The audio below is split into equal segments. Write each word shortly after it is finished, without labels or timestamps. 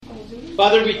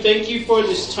Father, we thank you for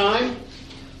this time.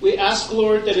 We ask,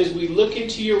 Lord, that as we look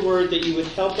into your word, that you would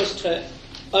help us to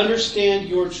understand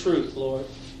your truth, Lord.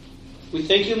 We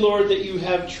thank you, Lord, that you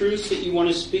have truth that you want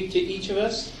to speak to each of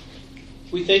us.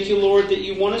 We thank you, Lord, that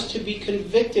you want us to be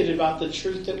convicted about the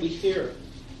truth that we hear,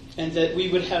 and that we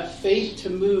would have faith to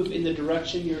move in the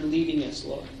direction you're leading us,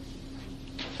 Lord.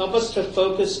 Help us to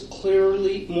focus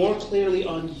more clearly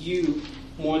on you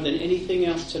more than anything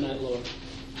else tonight, Lord.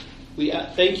 We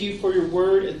thank you for your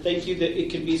word, and thank you that it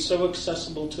can be so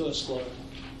accessible to us, Lord.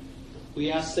 We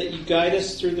ask that you guide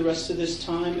us through the rest of this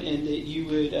time, and that you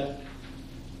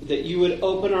would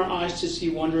open our eyes to see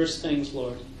wondrous things,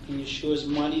 Lord. In Yeshua's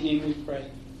mighty name we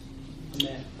pray.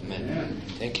 Amen. Amen.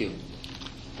 Thank you.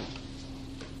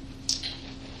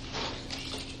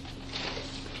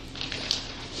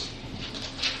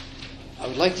 I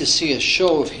would like to see a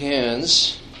show of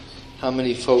hands. How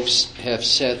many folks have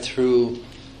sat through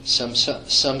some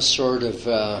sort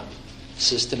of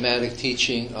systematic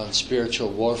teaching on spiritual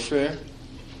warfare?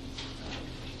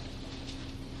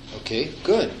 Okay,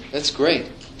 good. That's great.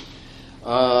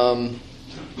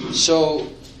 So,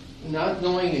 not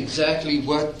knowing exactly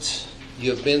what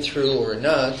you've been through or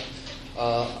not,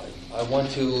 I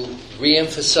want to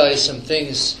re-emphasize some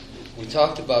things we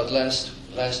talked about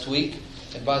last week.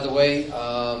 And by the way,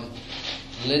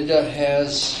 Linda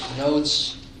has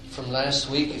notes from last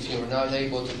week. If you were not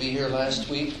able to be here last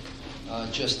week,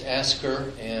 just ask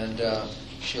her and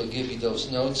she'll give you those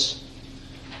notes.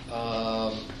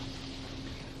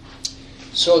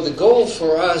 So the goal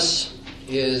for us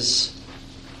is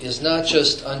not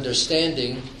just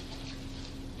understanding,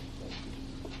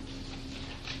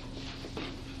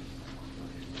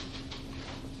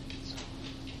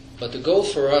 but the goal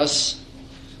for us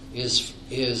is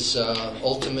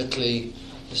ultimately.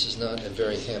 This is not a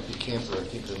very happy camper. I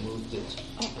think I moved it.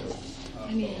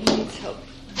 He needs help.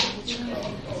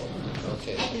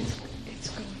 Okay. It's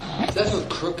good. Does that look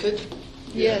crooked?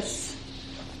 Yes.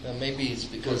 Maybe it's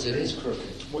because it is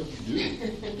crooked. What you do?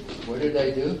 What did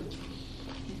I do?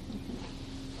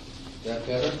 That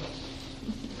better?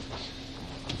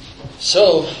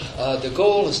 So, the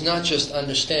goal is not just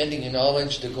understanding and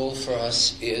knowledge. The goal for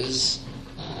us is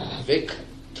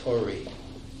victory.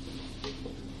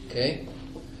 Okay?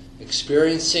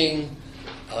 Experiencing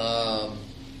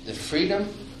the freedom,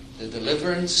 the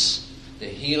deliverance, the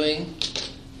healing,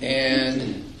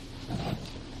 and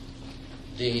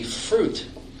the fruit.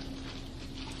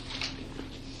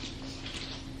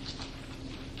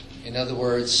 In other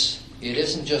words, it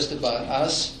isn't just about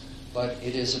us, but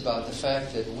it is about the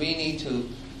fact that we need to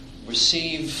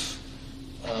receive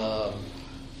the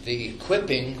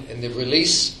equipping and the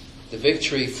release, the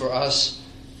victory for us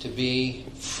to be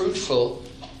fruitful,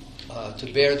 to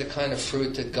bear the kind of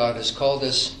fruit that God has called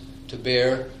us to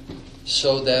bear,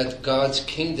 so that God's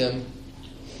kingdom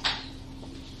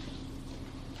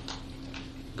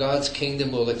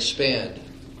will expand.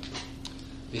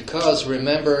 Because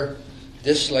remember,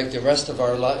 this, like the rest of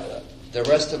our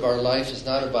life is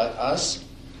not about us,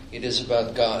 it is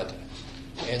about God.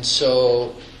 And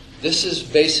so this is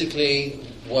basically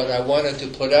what I wanted to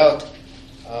put out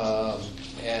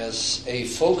as a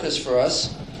focus for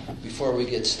us before we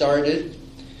get started.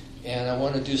 And I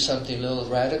want to do something a little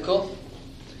radical.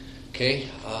 Okay,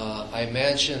 I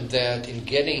imagine that in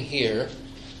getting here,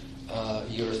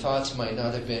 your thoughts might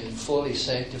not have been fully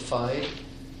sanctified,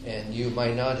 and you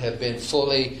might not have been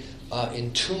fully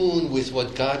in tune with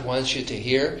what God wants you to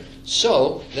hear.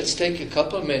 So let's take a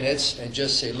couple of minutes and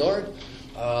just say, Lord,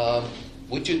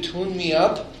 would you tune me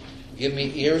up? Give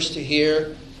me ears to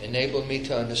hear. Enable me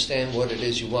to understand what it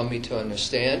is you want me to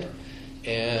understand.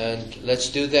 And let's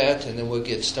do that, and then we'll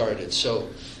get started. So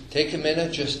take a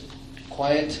minute, just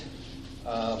quiet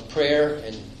prayer,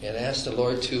 and ask the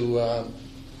Lord to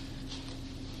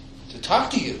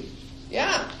talk to you.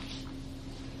 Yeah.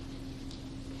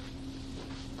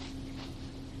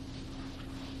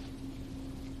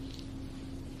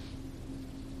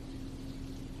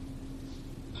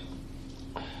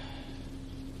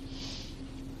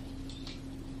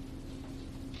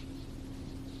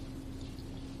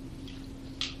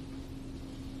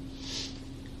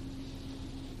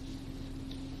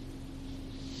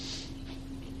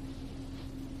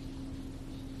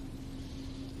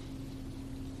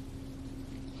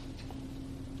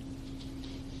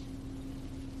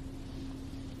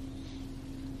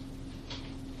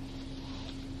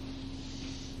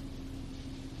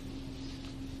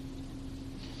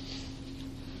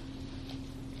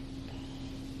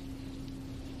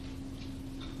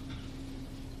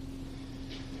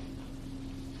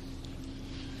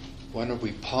 Why don't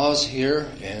we pause here,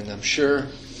 and I'm sure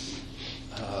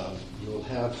you'll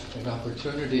have an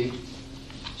opportunity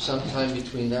sometime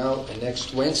between now and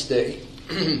next Wednesday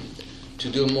to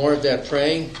do more of that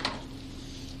praying,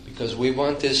 because we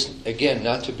want this, again,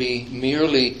 not to be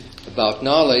merely about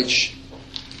knowledge,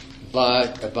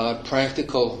 but about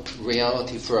practical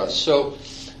reality for us. So,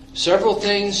 several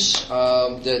things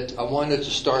that I wanted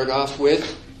to start off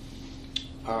with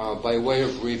by way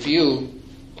of review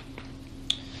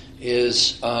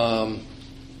is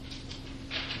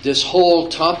this whole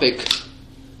topic,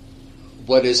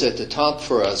 what is at the top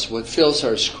for us, what fills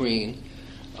our screen,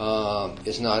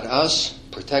 is not us,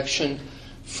 protection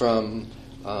from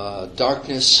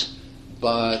darkness,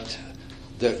 but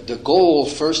the goal,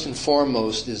 first and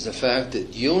foremost, is the fact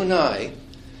that you and I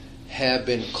have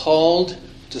been called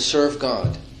to serve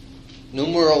God.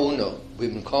 Numero uno.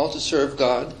 We've been called to serve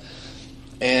God.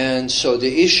 And so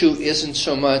the issue isn't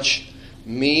so much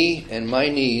me and my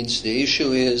needs. The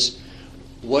issue is,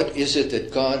 what is it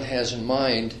that God has in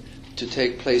mind to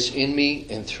take place in me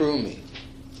and through me?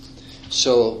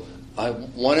 So I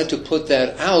wanted to put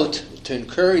that out to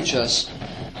encourage us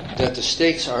that the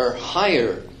stakes are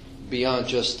higher beyond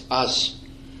just us,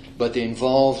 but they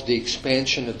involve the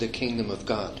expansion of the kingdom of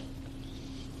God.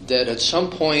 That at some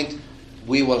point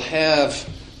we will have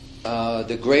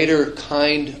the greater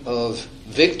kind of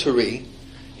victory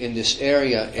in this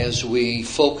area as we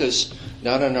focus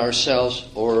not on ourselves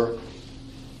or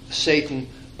Satan,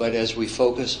 but as we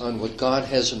focus on what God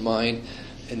has in mind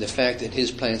and the fact that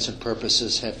His plans and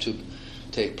purposes have to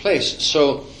take place.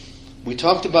 So we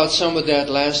talked about some of that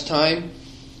last time,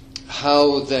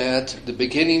 how that the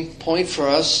beginning point for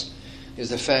us is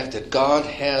the fact that God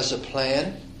has a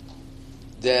plan,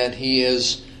 that He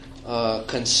is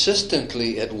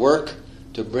consistently at work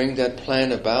to bring that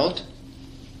plan about,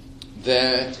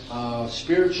 that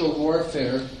spiritual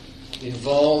warfare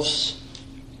involves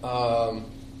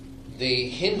the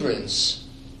hindrance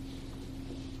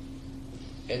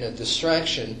and a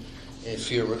distraction. If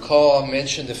you recall, I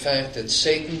mentioned the fact that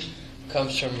Satan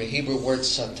comes from the Hebrew word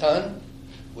Satan,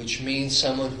 which means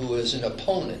someone who is an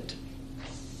opponent.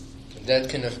 That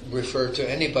can refer to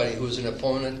anybody who is an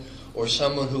opponent or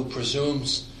someone who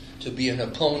presumes to be an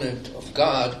opponent of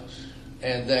God,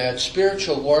 and that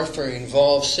spiritual warfare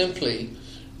involves simply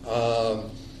the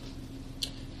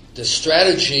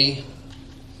strategy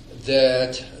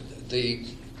that the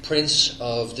prince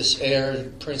of this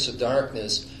air, prince of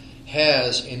darkness,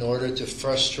 has in order to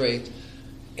frustrate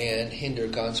and hinder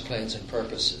God's plans and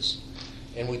purposes.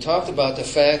 And we talked about the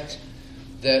fact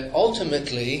that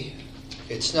ultimately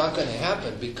it's not going to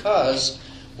happen, because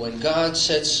when God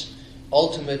sets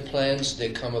ultimate plans,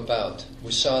 they come about.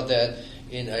 We saw that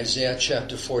in Isaiah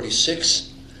chapter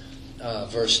 46,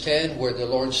 verse 10, where the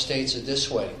Lord states it this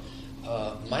way,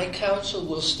 my counsel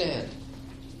will stand.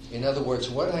 In other words,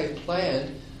 what I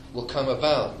planned will come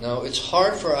about. Now, it's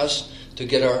hard for us to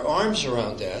get our arms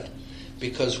around that,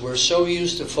 because we're so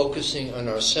used to focusing on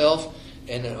ourselves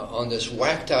and on this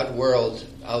whacked out world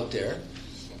out there,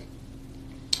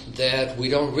 that we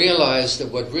don't realize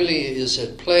that what really is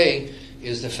at play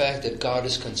is the fact that God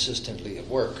is consistently at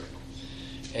work.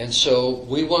 And so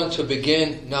we want to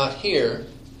begin not here,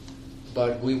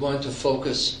 but we want to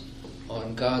focus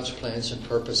on God's plans and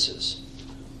purposes.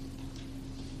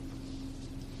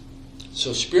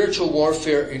 So spiritual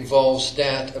warfare involves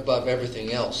that above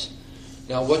everything else.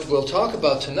 Now, what we'll talk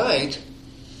about tonight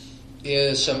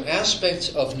is some aspects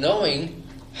of knowing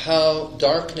how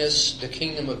darkness, the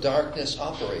kingdom of darkness,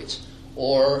 operates.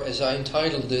 Or, as I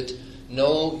entitled it,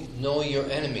 Know Your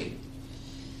Enemy.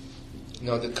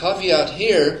 Now, the caveat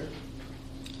here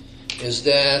is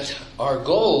that our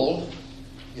goal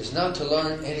is not to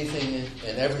learn anything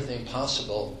and everything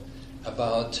possible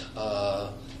about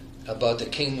the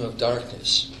kingdom of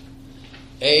darkness.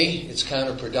 A, it's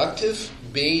counterproductive.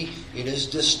 B, it is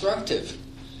destructive.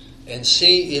 And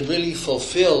C, it really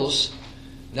fulfills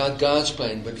not God's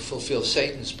plan, but fulfills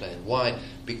Satan's plan. Why?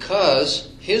 Because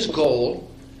his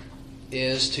goal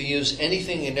is to use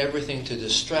anything and everything to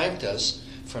distract us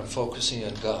from focusing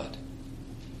on God.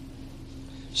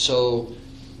 So,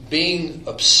 being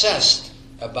obsessed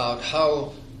about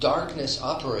how darkness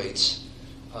operates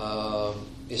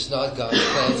is not God's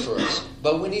plan for us.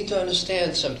 But we need to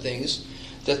understand some things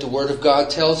that the Word of God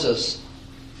tells us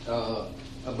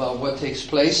about what takes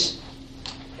place,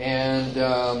 and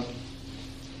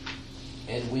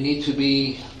we need to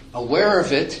be aware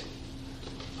of it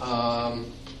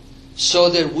so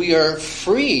that we are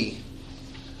free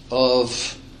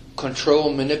of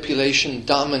control, manipulation,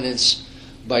 dominance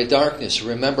by darkness.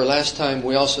 Remember last time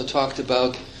we also talked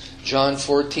about John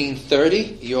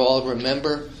 14:30. You all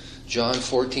remember John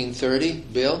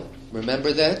 14:30? Bill,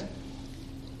 remember that?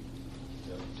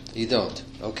 You don't.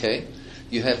 Okay.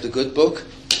 You have the good book?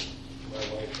 My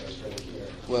wife has right here.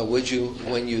 Well, would you,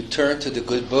 when you turn to the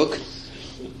good book,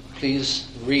 please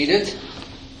read it.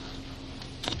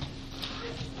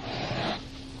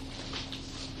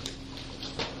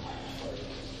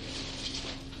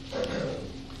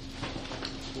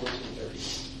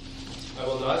 I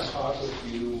will not talk with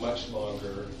you much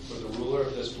longer, for the ruler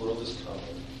of this world is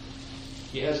coming.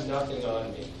 He has nothing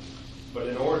on me. But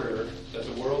in order that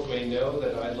the world may know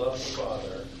that I love the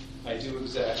Father, I do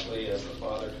exactly as the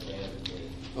Father commanded me.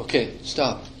 Okay,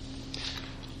 stop.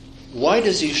 Why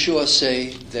does Yeshua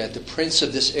say that the prince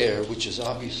of this air, which is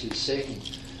obviously Satan,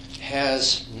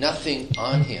 has nothing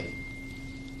on him?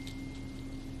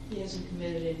 He hasn't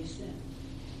committed any sin.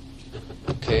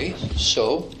 Okay,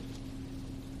 so?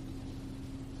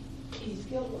 He's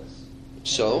guiltless.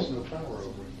 So? He has no power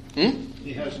over him. Hmm?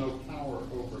 He has no power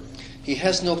over him. He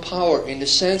has no power in the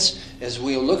sense, as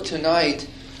we'll look tonight,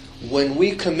 when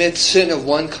we commit sin of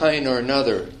one kind or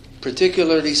another,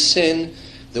 particularly sin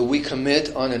that we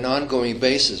commit on an ongoing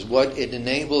basis, what it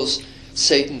enables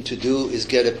Satan to do is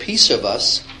get a piece of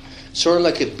us, sort of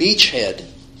like a beachhead,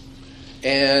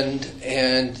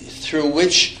 and through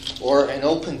which, or an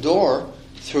open door,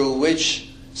 through which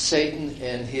Satan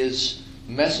and his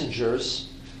messengers,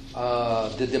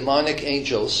 the demonic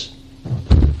angels,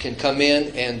 can come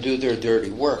in and do their dirty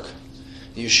work.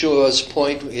 Yeshua's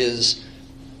point is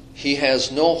he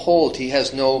has no hold, he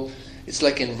has no, it's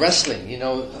like in wrestling,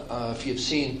 if you've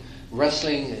seen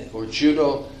wrestling or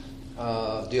judo,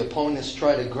 the opponents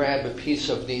try to grab a piece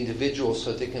of the individual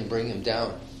so they can bring him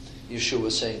down. Yeshua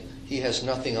was saying, he has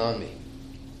nothing on me.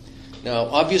 Now,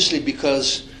 obviously,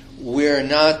 because we're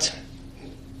not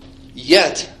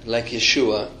yet like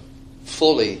Yeshua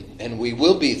fully, and we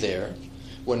will be there,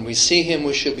 when we see him,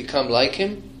 we shall become like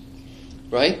him.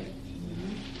 Right?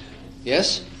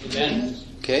 Yes? Amen.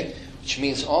 Okay. Which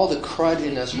means all the crud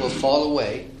in us will fall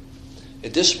away.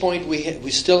 At this point, we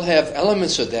still have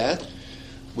elements of that,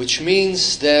 which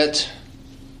means that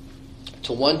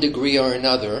to one degree or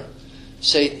another,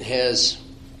 Satan has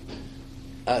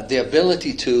the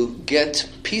ability to get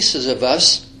pieces of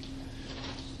us,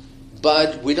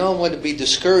 but we don't want to be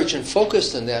discouraged and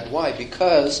focused on that. Why?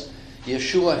 Because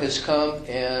Yeshua has come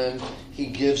and he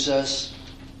gives us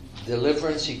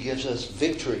deliverance, he gives us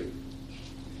victory.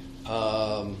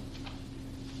 And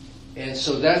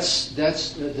so that's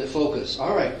the focus.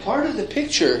 All right, part of the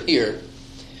picture here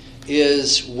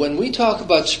is when we talk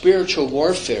about spiritual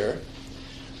warfare,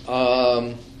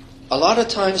 a lot of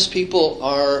times people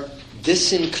are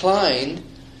disinclined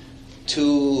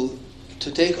to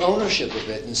take ownership of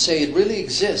it and say it really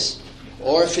exists.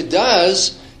 Or if it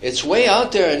does, it's way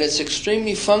out there and it's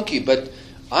extremely funky, but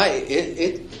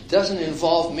it doesn't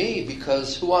involve me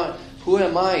because who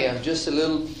am I? I'm just a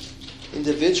little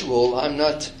individual. I'm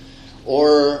not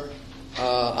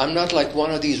like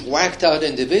one of these whacked out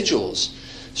individuals.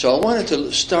 So I wanted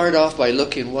to start off by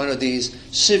looking at one of these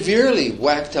severely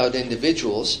whacked out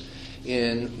individuals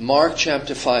in Mark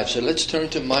chapter 5. So let's turn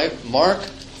to Mark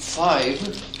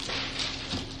 5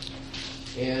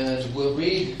 and we'll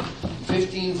read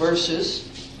 15 verses.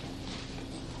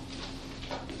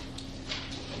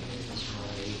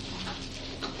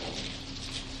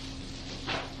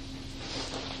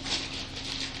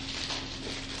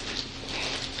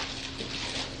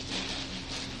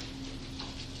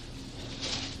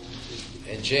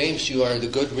 And James, you are the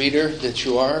good reader that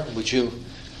you are. Would you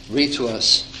read to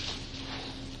us?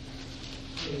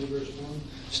 Verse 1.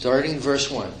 Starting verse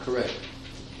 1, correct.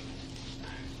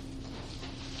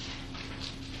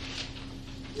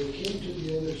 They came to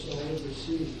the other side of the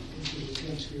sea, into the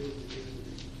country of the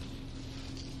Galilee.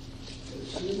 As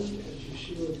soon as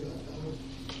Yeshua got out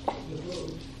of the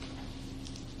boat,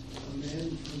 a man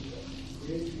from the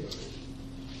graveyard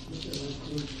with an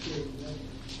unclean spirit met him.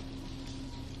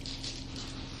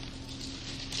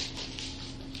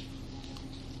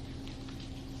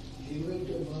 He lived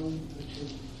among the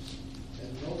tombs,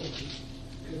 and no one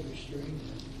could restrain him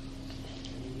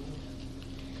anymore,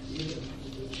 even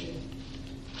with a chain.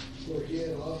 For he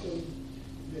had often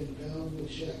been bound with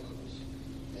shackles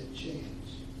and chains,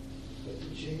 but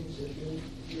the chains had been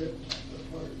ripped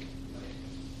apart by him,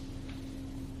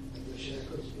 and the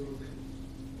shackles broken.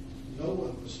 No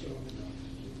one was strong enough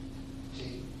to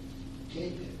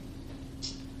tame him.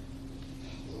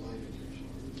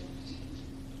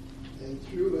 And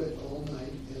through it all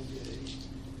night and day,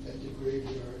 at the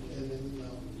graveyard and in the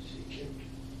mountains, he kept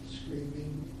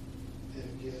screaming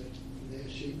and yet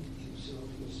gnashing himself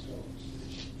with stones.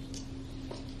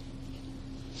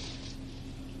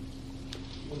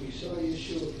 When he saw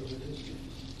Yeshua from a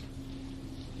distance,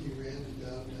 he ran and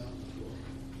bowed down before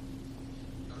him.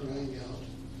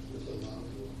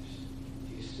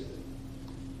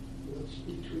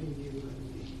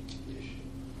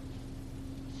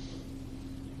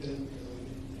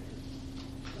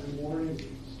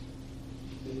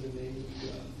 name of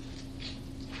God,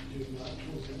 do not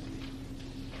torment me.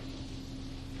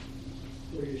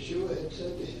 For Yeshua had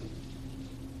said to him,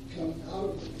 come out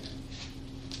of the man,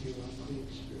 you unclean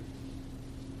spirit.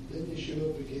 Then Yeshua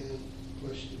began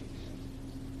questioning him.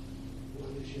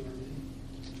 What is your name?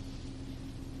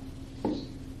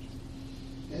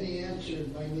 And he answered,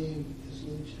 my name is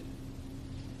Legion,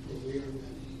 for we are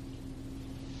many.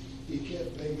 He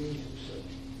kept begging him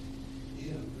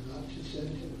not to send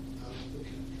him out of the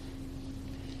country.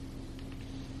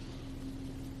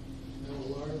 Now a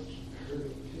large herd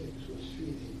of pigs was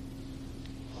feeding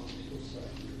on the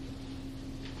hillside nearby.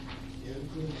 The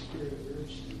unclean spirit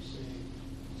urged him, saying,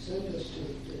 send us to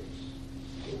the pigs,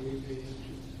 so we may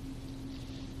enter them.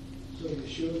 So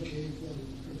Yeshua gave them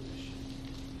permission.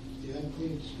 The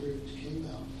unclean spirits came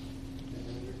out and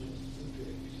entered the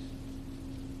pigs,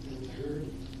 and the herd,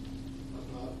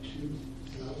 about 2,000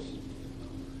 in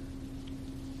number,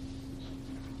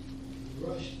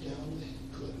 rushed down the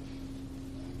cliff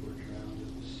and were drowned in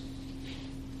the sea.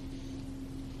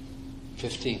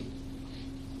 15.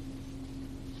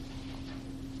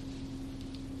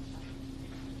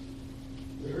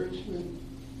 The herdsmen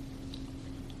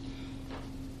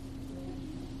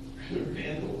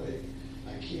ran away. I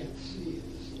can't see in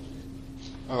this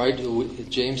light. All right,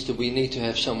 James, do we need to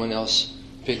have someone else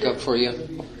pick up for you? That'd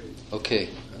be great. Okay.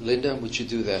 Linda, would you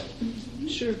do that?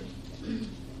 Sure. The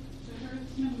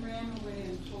herdsmen ran away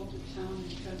and told the town and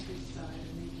countryside,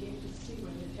 and they came to see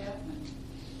what had happened.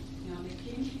 Now they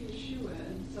came to Yeshua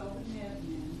and saw the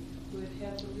madman who had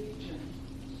had the legion.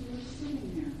 He was sitting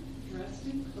there, dressed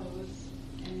in clothes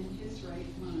and in his right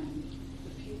mind.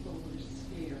 The people were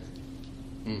scared.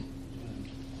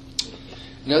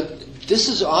 Now, this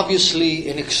is obviously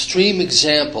an extreme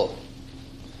example.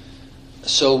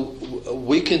 So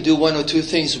we can do one or two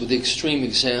things with the extreme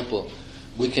example.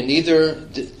 We can either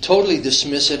totally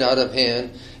dismiss it out of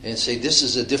hand and say this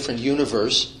is a different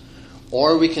universe,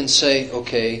 or we can say,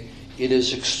 okay, it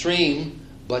is extreme,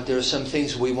 but there are some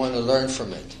things we want to learn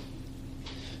from it.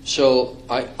 So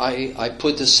I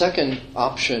put the second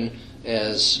option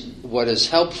as what is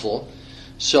helpful.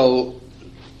 So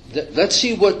let's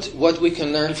see what we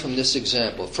can learn from this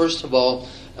example. First of all,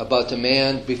 about the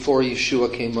man before Yeshua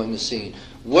came on the scene.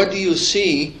 What do you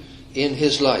see in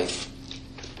his life?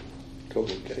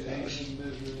 Total chaos.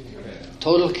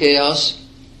 Total chaos,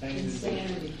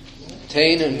 Insanity.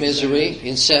 pain and misery,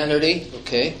 insanity,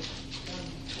 okay?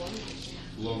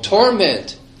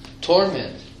 Torment,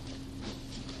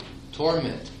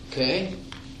 okay?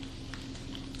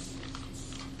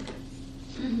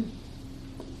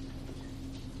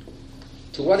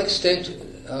 To what extent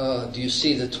do you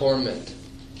see the torment?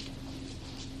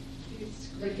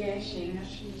 The gashing.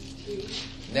 Gnashing his teeth.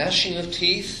 Gnashing of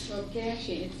teeth? Well,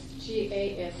 gashing, it's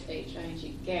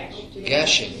G-A-S-H-I-G, gash.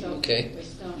 Gashing, So, okay. with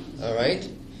stones. All right.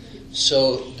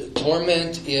 So the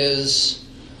torment is,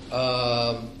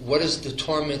 what does the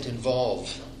torment involve?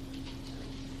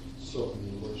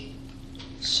 Self-mutilation.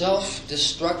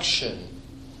 Self-destruction.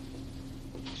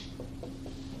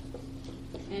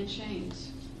 And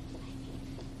chains.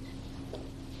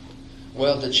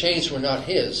 Well, the chains were not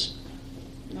his.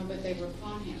 No, but they were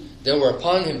upon him. They were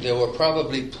upon him. They were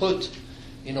probably put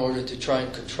in order to try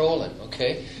and control him.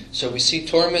 Okay? So we see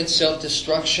torment,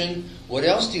 self-destruction. What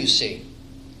else do you see?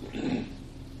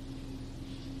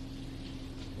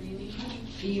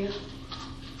 Fear.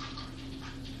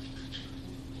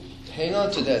 Hang on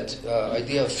to that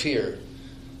idea of fear.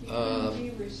 He couldn't be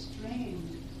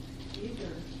restrained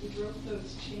either. He broke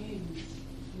those chains.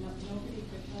 Nobody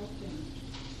could help him.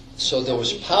 So there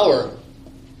was power.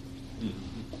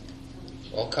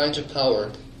 All kinds of power.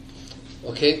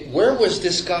 Okay, where was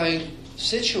this guy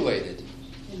situated?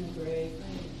 In the grave.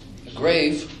 A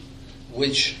grave,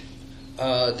 which,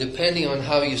 depending on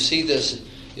how you see this,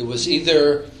 it was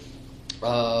either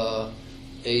a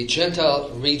Gentile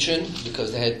region,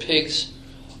 because they had pigs,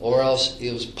 or else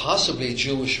it was possibly a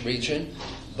Jewish region.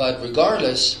 But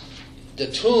regardless, the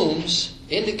tombs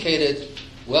indicated,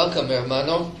 welcome,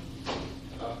 hermano.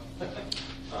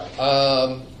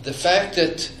 The fact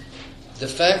that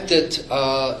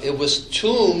it was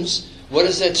tombs, what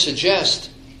does that suggest?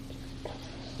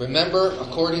 Remember,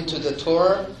 according to the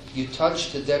Torah, you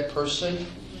touch the dead person,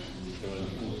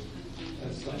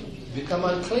 become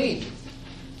unclean.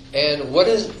 And what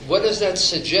does that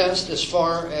suggest as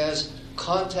far as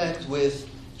contact with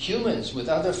humans, with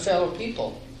other fellow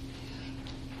people?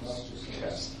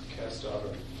 Cast out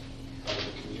of the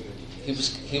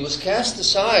community. He was cast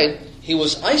aside. He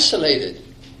was isolated.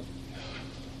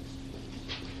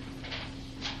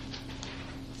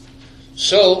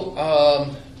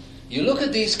 So you look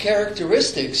at these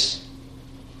characteristics,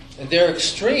 And they're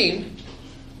extreme,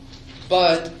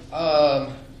 but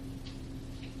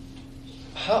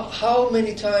how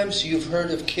many times you've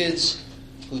heard of kids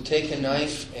who take a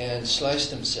knife and slice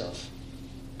themselves?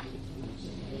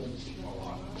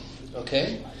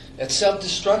 Okay? That's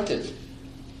self-destructive.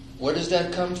 Where does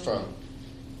that come from?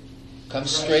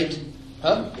 Comes straight...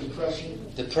 Huh?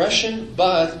 Depression,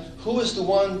 but who is the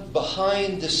one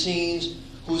behind the scenes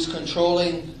who's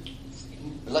controlling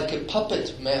like a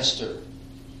puppet master?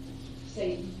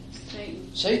 Satan.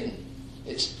 Satan.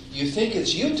 You think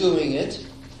it's you doing it,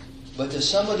 but there's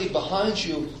somebody behind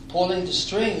you pulling the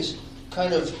strings,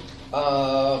 kind of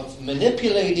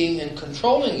manipulating and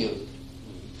controlling you.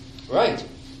 Right.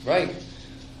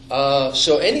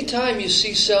 So anytime you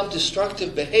see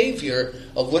self-destructive behavior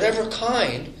of whatever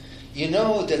kind, you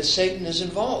know that Satan is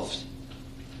involved.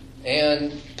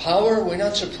 And power, we're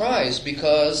not surprised,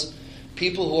 because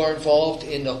people who are involved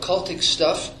in occultic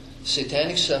stuff,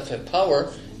 satanic stuff, have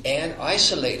power and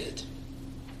isolated.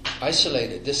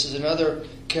 This is another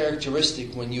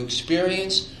characteristic. When you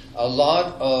experience a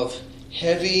lot of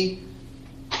heavy,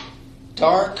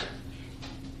 dark,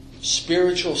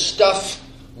 spiritual stuff,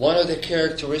 one of the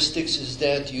characteristics is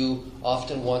that you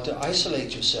often want to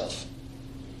isolate yourself.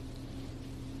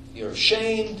 You're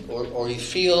ashamed, or you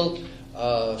feel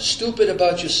stupid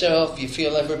about yourself. You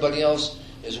feel everybody else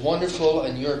is wonderful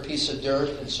and you're a piece of dirt,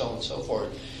 and so on and so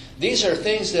forth. These are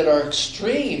things that are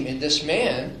extreme in this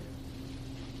man,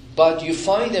 but you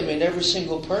find them in every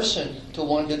single person to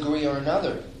one degree or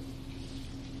another.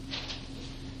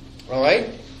 All right?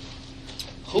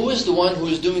 Who is the one who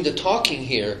is doing the talking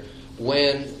here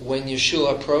when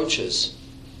Yeshua approaches?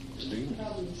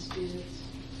 Probably the spirits.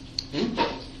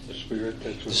 The spirit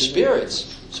that's within. The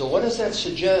spirits. So what does that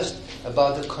suggest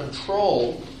about the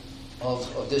control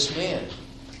of this man?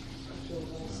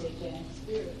 Satanic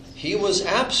spirits. He was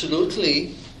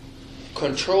absolutely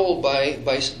controlled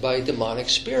by demonic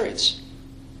spirits.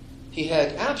 He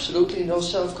had absolutely no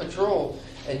self-control.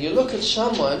 And you look at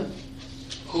someone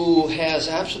who has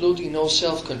absolutely no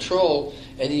self-control,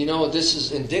 and you know this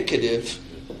is indicative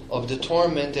of the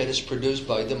torment that is produced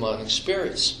by demonic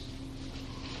spirits.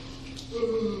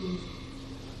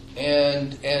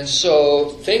 And so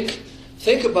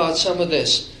think about some of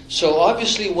this. So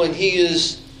obviously when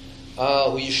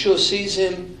when Yeshua sees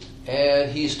him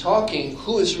and he's talking,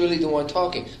 who is really the one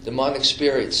talking? Demonic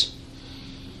spirits.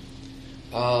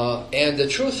 And the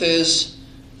truth is,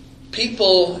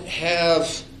 people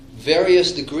have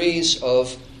various degrees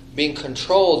of being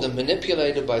controlled and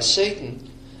manipulated by Satan,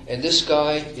 and this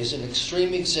guy is an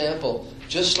extreme example.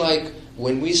 Just like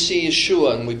when we see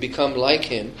Yeshua and we become like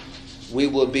him, we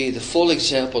will be the full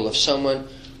example of someone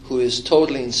who is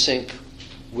totally in sync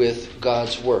with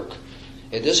God's work.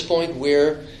 At this point,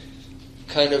 we're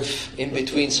kind of in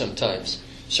between sometimes.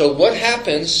 So what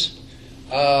happens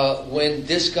when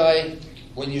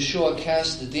Yeshua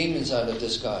casts the demons out of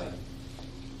this guy?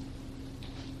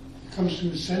 Comes to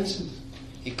his senses.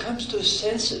 He comes to his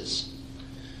senses.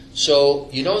 So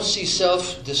you don't see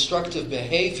self-destructive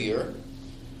behavior.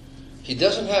 He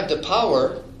doesn't have the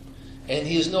power, and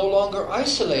he is no longer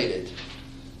isolated.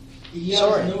 He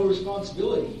has no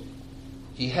responsibility.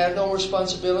 He had no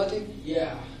responsibility?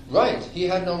 Yeah. Right, he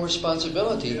had no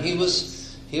responsibility. Yeah. He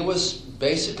was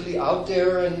basically out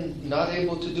there and not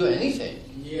able to do anything.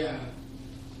 Yeah.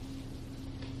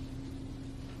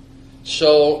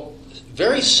 So,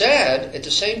 very sad. At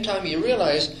the same time, you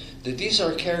realize that these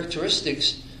are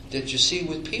characteristics that you see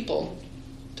with people.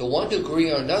 To one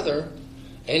degree or another,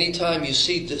 anytime you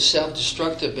see the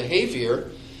self-destructive behavior,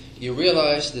 you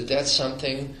realize that that's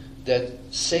something that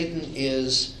Satan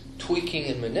is tweaking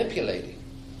and manipulating.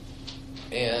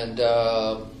 And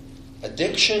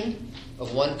addiction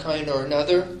of one kind or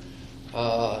another,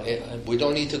 we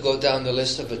don't need to go down the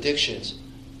list of addictions.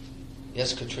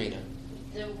 Yes, Katrina?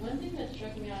 The one thing that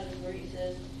struck me out is where he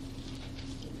says,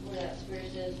 where that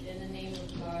spirit says, in the name of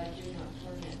God, do not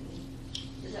torment me.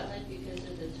 Is that like because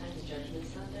of the time of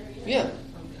judgment's not there yet? Yeah.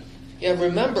 Yeah,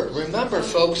 remember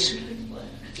folks, in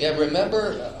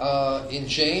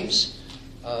James,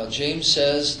 James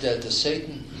says that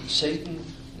Satan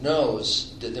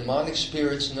knows, the demonic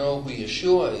spirits know who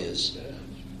Yeshua is,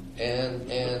 and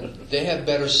they have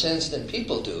better sense than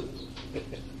people do.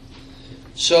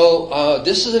 So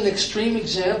this is an extreme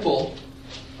example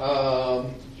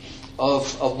of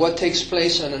what takes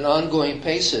place on an ongoing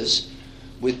basis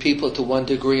with people to one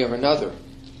degree or another.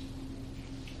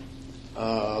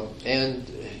 And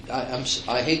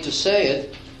I hate to say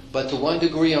it, but to one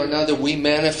degree or another, we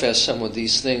manifest some of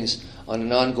these things on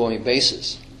an ongoing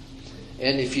basis.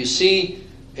 And if you see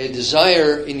a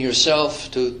desire in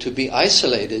yourself to be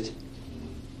isolated,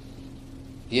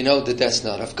 you know that that's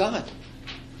not of God.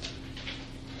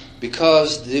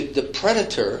 Because the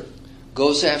predator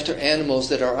goes after animals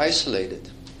that are isolated.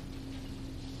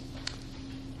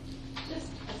 Just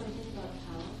something about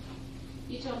power.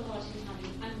 You talk about him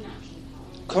having unnatural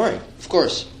power. Correct, of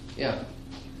course, yeah.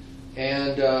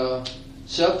 And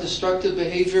self-destructive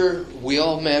behavior, we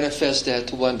all manifest that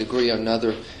to one degree or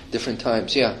another, different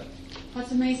times, yeah.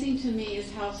 What's amazing to me is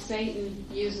how Satan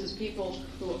uses people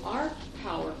who are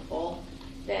powerful,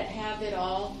 that have it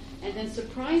all, and then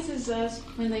surprises us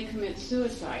when they commit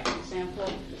suicide. For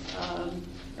example,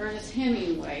 Ernest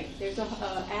Hemingway. There's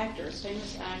actors,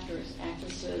 famous actors,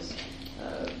 actresses,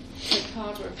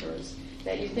 photographers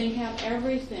that you think have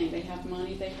everything. They have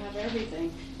money, they have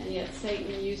everything, and yet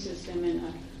Satan uses them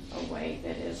in a way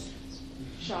that is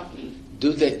shocking.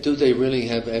 Do they really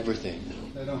have everything?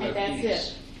 They don't have and that's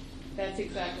peace. It. That's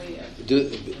exactly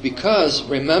it. Because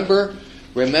remember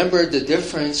the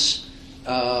difference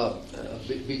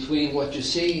between what you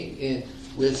see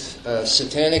with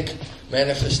satanic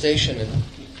manifestation and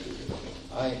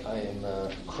I am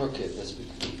crooked. That's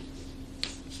because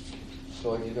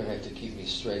Floyd, you're going to have to keep me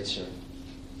straight, sir.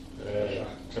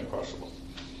 It's impossible.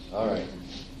 All right.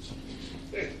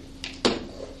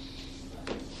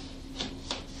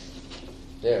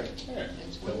 There.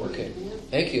 Okay.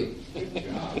 Thank you.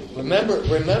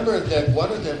 Remember that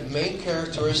one of the main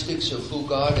characteristics of who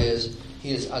God is,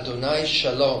 He is Adonai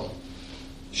Shalom.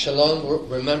 Shalom,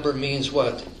 remember, means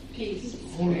what? Peace.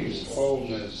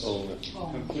 Wholeness.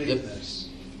 Completeness.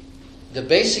 The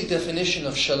basic definition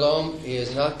of Shalom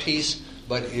is not peace,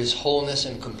 but is wholeness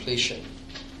and completion.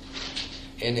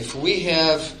 And if we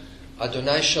have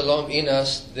Adonai Shalom in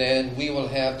us, then we will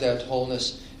have that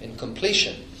wholeness and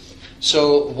completion.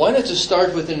 So wanted to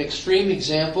start with an extreme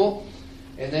example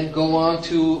and then go on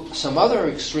to some other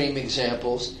extreme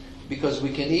examples, because we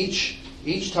can each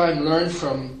time learn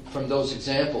from those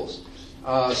examples.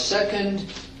 2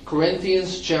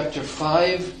 Corinthians chapter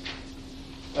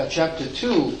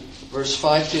 2, verse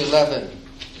 5 to 11.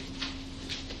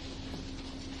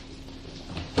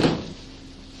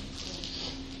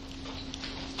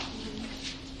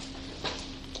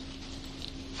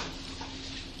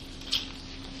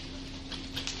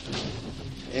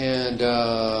 And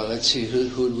let's see,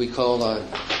 who do we call on?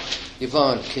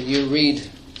 Yvonne, can you read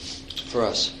for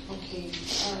us? Okay,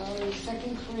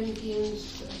 2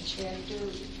 Corinthians chapter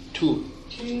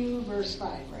 2, verse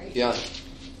 5, right? Yeah.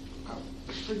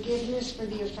 Forgiveness for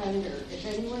the offender. If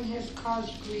anyone has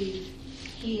caused grief,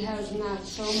 he has not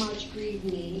so much grieved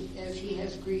me as he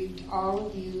has grieved all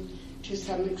of you to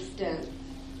some extent,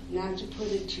 not to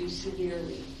put it too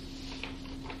severely.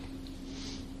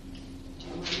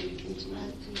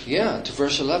 Yeah, to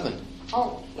verse 11.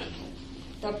 Oh,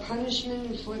 the punishment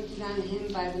inflicted on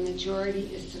him by the majority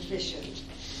is sufficient.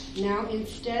 Now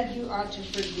instead you ought to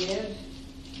forgive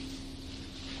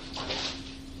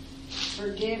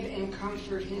and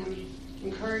comfort him,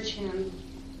 encourage him,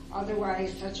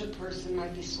 otherwise such a person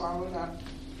might be swallowed up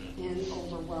in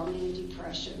overwhelming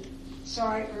depression. So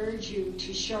I urge you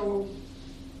to show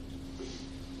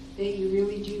that you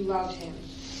really do love him.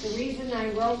 The reason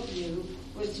I wrote you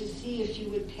was to see if you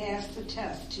would pass the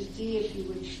test, to see if you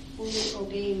would fully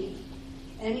obey me.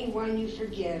 Anyone you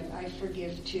forgive, I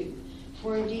forgive too.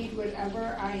 For indeed,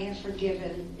 whatever I have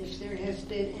forgiven, if there has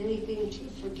been anything to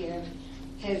forgive,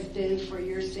 has been for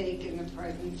your sake in the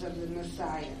presence of the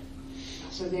Messiah,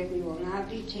 so that we will not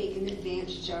be taken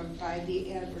advantage of by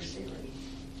the adversary,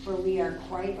 for we are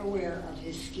quite aware of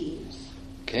his schemes.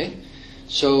 Okay,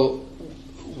 so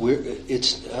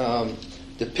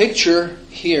the picture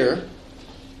here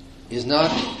is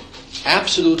not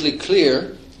absolutely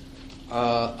clear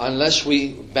unless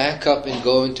we back up and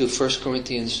go into 1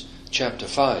 Corinthians chapter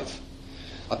 5.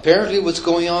 Apparently what's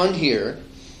going on here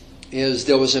is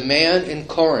there was a man in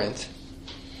Corinth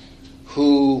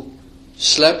who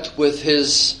slept with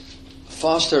his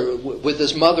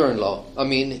mother-in-law. I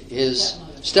mean, his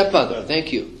stepmother.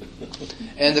 Thank you.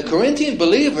 And the Corinthian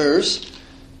believers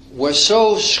were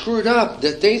so screwed up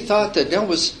that they thought that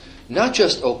was not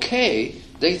just okay,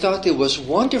 they thought it was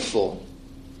wonderful.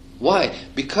 Why?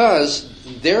 Because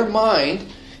their mind,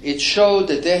 it showed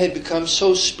that they had become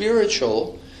so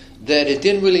spiritual that it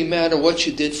didn't really matter what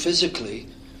you did physically,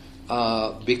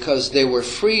 because they were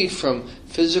free from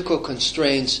physical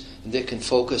constraints. They can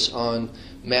focus on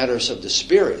matters of the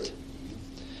spirit.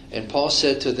 And Paul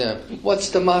said to them, "What's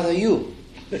the matter you?"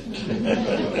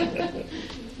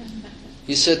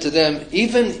 He said to them,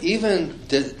 even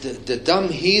the dumb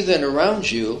heathen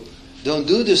around you don't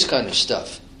do this kind of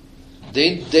stuff.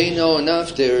 They know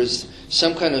enough. There's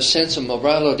some kind of sense of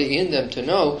morality in them to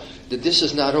know that this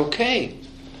is not okay.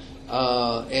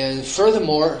 And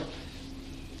furthermore,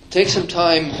 take some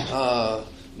time,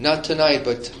 not tonight,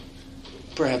 but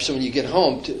perhaps when you get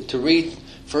home, to read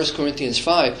 1 Corinthians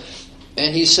 5.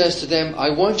 And he says to them, I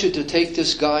want you to take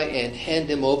this guy and hand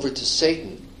him over to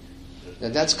Satan. Now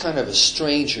that's kind of a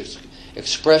strange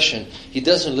expression. He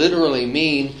doesn't literally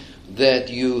mean that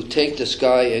you take this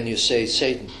guy and you say,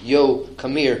 Satan, yo,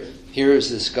 come here, here is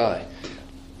this guy.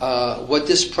 What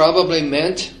this probably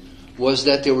meant was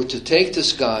that they were to take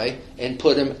this guy and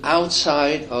put him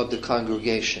outside of the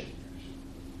congregation.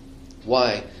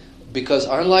 Why? Because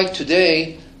unlike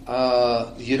today,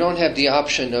 you don't have the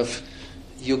option of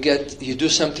you do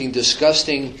something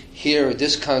disgusting here at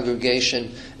this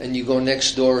congregation and you go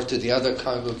next door to the other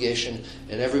congregation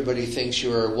and everybody thinks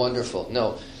you are wonderful.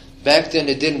 No. Back then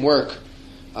it didn't work.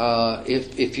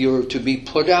 If you were to be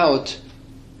put out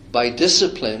by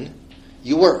discipline,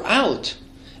 you were out.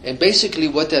 And basically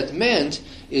what that meant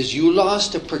is you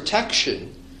lost the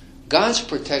protection, God's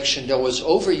protection that was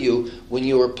over you when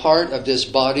you were part of this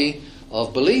body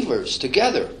of believers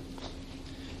together.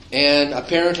 And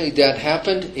apparently that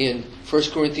happened in 1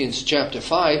 Corinthians chapter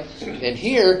 5. And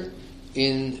here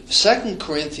in 2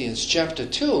 Corinthians chapter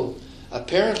 2,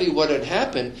 apparently what had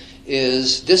happened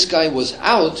is this guy was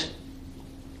out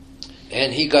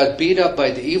and he got beat up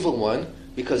by the evil one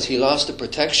because he lost the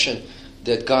protection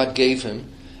that God gave him.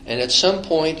 And at some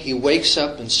point he wakes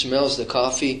up and smells the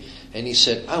coffee and he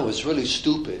said, I was really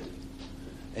stupid.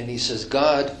 And he says,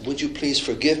 God, would you please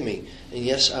forgive me? And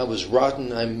yes, I was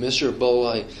rotten, I'm miserable,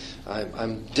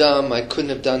 I'm dumb, I couldn't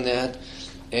have done that.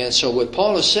 And so what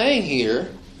Paul is saying here,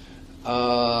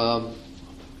 don't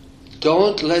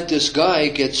let this guy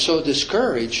get so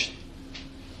discouraged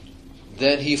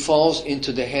that he falls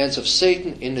into the hands of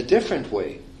Satan in a different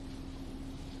way.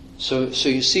 So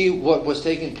you see what was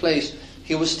taking place.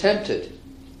 He was tempted.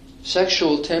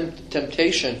 Sexual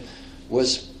temptation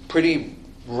was pretty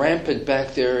rampant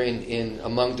back there in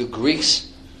among the Greeks.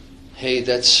 Hey,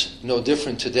 that's no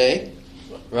different today,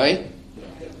 right?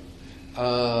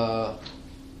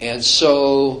 And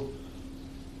so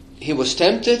he was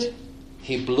tempted.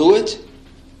 He blew it.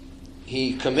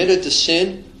 He committed the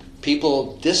sin.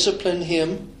 People disciplined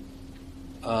him.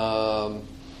 And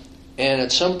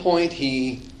at some point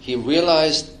he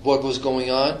realized what was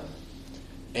going on.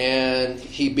 And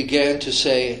he began to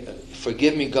say,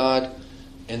 forgive me, God.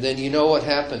 And then you know what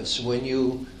happens. When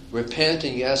you repent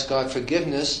and you ask God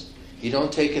forgiveness, you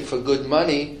don't take it for good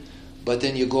money, but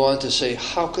then you go on to say,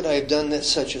 how could I have done that,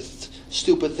 such a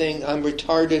stupid thing? I'm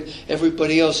retarded.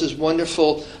 Everybody else is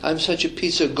wonderful. I'm such a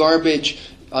piece of garbage.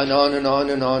 And on and on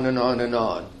and on and on and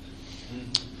on.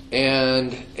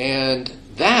 And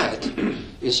that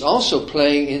is also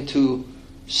playing into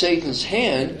Satan's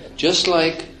hand, just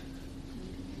like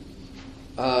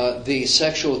the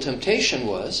sexual temptation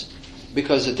was.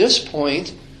 Because at this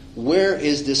point, where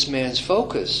is this man's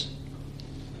focus?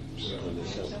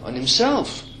 On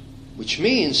himself. Which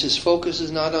means his focus is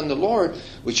not on the Lord.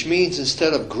 Which means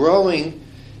instead of growing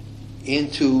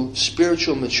into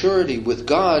spiritual maturity with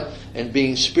God and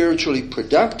being spiritually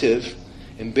productive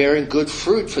and bearing good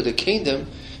fruit for the kingdom,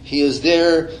 he is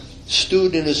there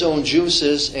stewed in his own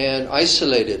juices and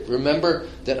isolated. Remember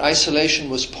that isolation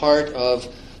was part of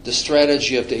the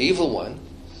strategy of the evil one.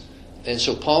 And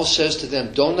so Paul says to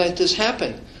them, don't let this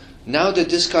happen. Now that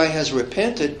this guy has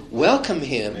repented, welcome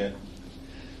him.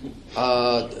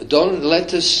 Don't let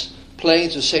this play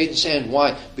into Satan's hand.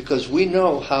 Why? Because we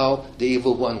know how the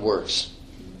evil one works.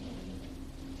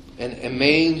 And a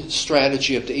main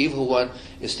strategy of the evil one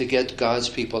is to get God's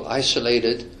people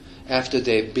isolated after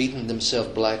they've beaten themselves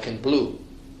black and blue.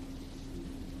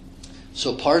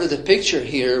 So part of the picture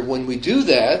here, when we do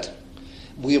that,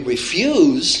 we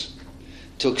refuse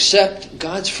to accept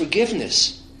God's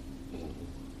forgiveness.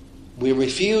 We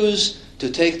refuse to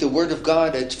take the Word of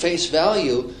God at face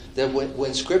value, that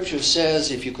when Scripture says,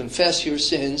 if you confess your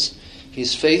sins,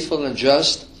 He's faithful and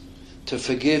just to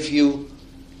forgive you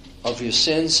of your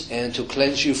sins and to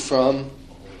cleanse you from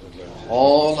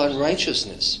all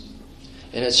unrighteousness.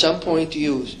 And at some point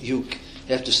you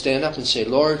have to stand up and say,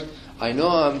 Lord, I know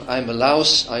I'm a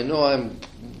louse, I know I'm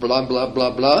blah, blah, blah,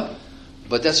 blah,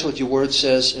 but that's what your Word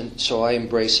says, and so I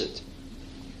embrace it.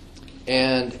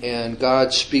 And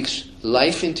God speaks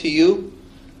life into you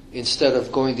instead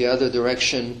of going the other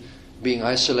direction, being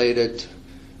isolated,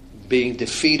 being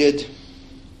defeated,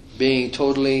 being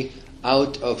totally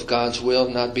out of God's will,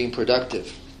 not being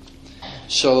productive.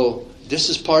 So this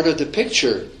is part of the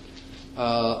picture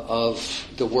of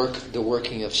the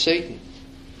working of Satan.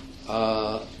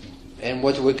 And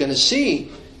what we're going to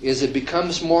see is it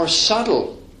becomes more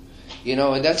subtle.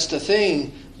 And that's the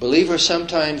thing. Believers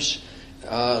sometimes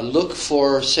look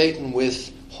for Satan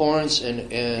with horns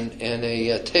and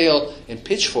a tail and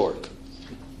pitchfork.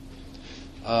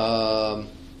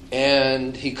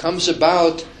 And he comes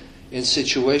about in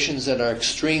situations that are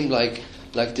extreme, like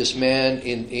this man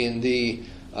in the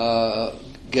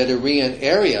Gadarean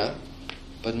area,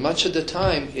 but much of the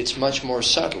time it's much more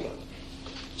subtle.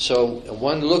 So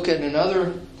one look at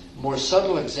another more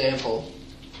subtle example,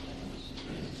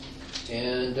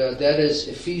 and that is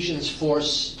Ephesians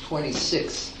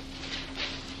 4:26.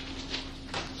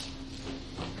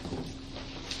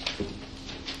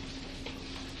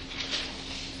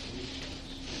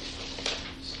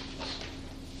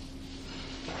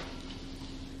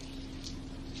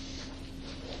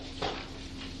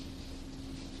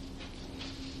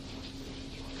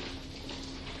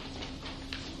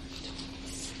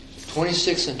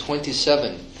 (26 and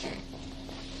 27).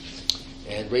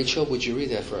 And Rachel, would you read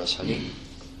that for us, honey?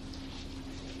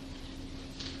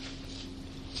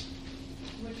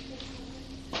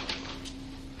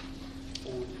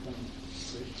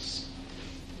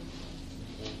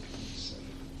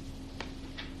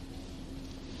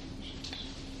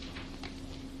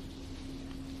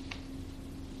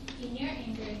 In your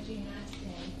anger, do not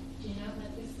sin. Do not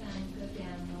let the sun go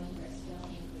down while you are still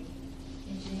angry,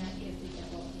 and do not give the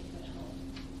devil a foothold.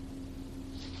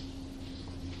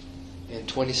 And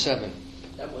 27.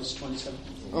 That was 27.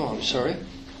 Oh, I'm sorry.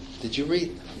 Did you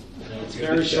read? It's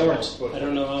very short. I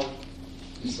don't know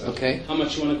Okay. how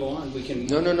much you want to go on. We can.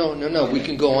 No. We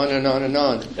can go on and on and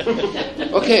on.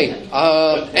 Okay.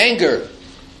 Anger.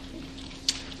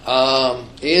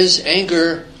 Is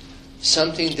anger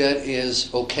something that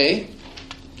is okay?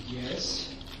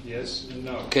 Yes and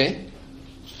no. Okay.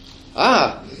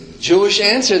 Jewish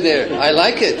answer there. I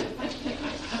like it.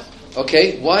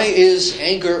 Okay. Why is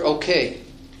anger okay?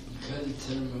 Because it's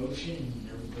an emotion and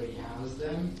everybody has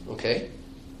them. Okay.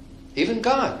 Even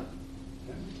God.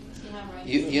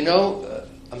 You know,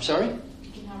 I'm sorry?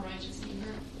 You can have righteous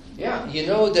anger. Yeah. You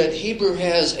know that Hebrew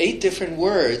has 8 different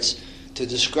words to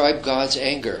describe God's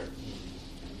anger.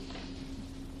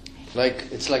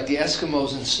 It's like the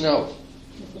Eskimos in snow.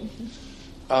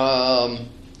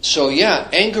 So yeah,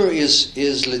 anger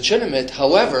is legitimate.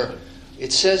 However,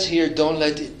 it says here, don't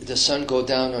let the sun go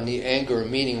down on the anger,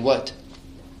 meaning what?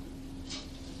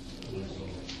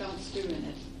 Don't stew in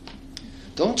it.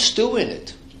 Don't stew in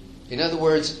it. In other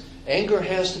words, anger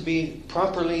has to be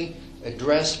properly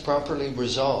addressed, properly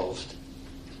resolved.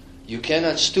 You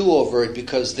cannot stew over it,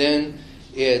 because then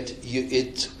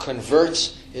it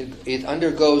converts, it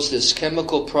undergoes this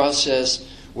chemical process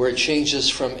where it changes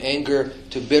from anger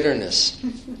to bitterness.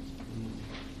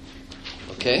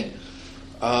 Okay?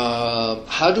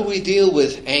 How do we deal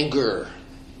with anger?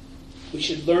 We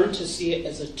should learn to see it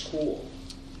as a tool.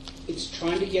 It's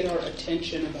trying to get our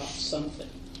attention about something.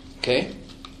 Okay?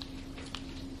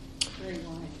 Very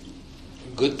wise.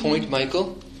 Good point,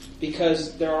 Michael.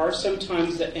 Because there are some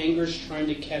times that anger's trying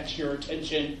to catch your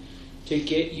attention to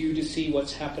get you to see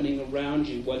what's happening around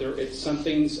you, whether it's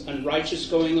something's unrighteous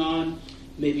going on,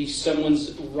 maybe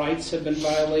someone's rights have been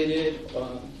violated,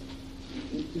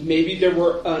 maybe there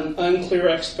were unclear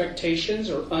expectations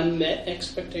or unmet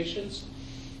expectations.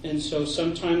 And so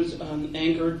sometimes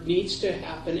anger needs to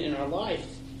happen in our life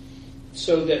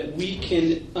so that we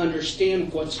can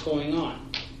understand what's going on.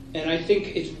 And I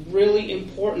think it's really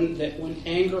important that when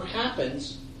anger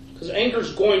happens, because anger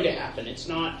is going to happen, it's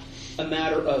not a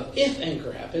matter of if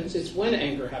anger happens, it's when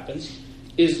anger happens,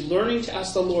 is learning to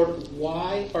ask the Lord,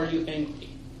 why are you angry?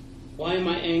 Why am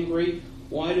I angry?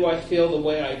 Why do I feel the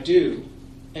way I do?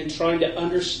 And trying to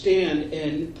understand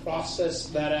and process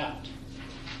that out.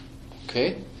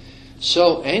 Okay?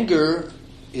 So anger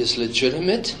is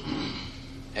legitimate.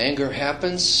 Anger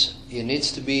happens. It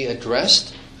needs to be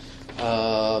addressed.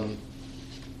 And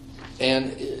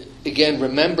again,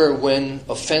 remember, when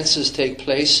offenses take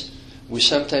place, we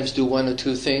sometimes do one or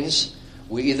two things.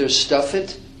 We either stuff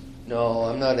it. No,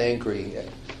 I'm not angry.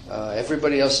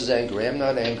 Everybody else is angry. I'm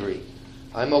not angry.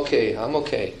 I'm okay.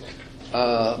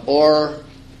 Or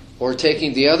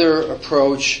taking the other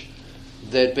approach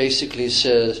that basically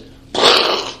says,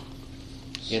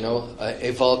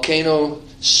 a volcano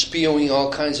spewing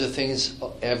all kinds of things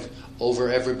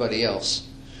over everybody else.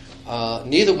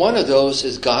 Neither one of those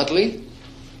is godly.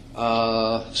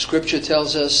 Scripture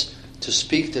tells us to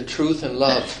speak the truth in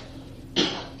love.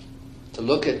 To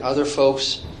look at other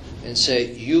folks and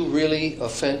say, you really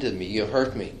offended me, you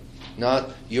hurt me.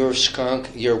 Not, you're a skunk,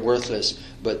 you're worthless,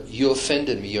 but you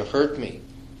offended me, you hurt me.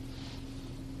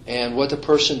 And what the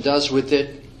person does with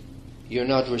it, you're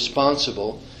not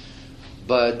responsible.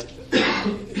 But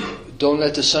don't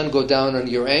let the sun go down on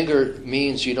your anger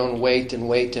means you don't wait and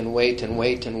wait and wait and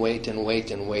wait and wait and wait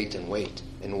and wait and wait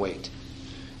and wait.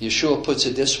 Yeshua puts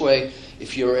it this way: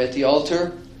 if you're at the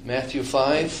altar, Matthew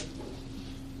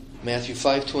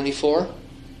 5:24,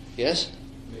 yes?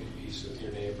 Make peace with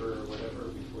your neighbor or whatever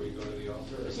before you go to the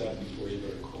altar, or is that before you go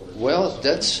to court? Well,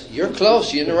 you're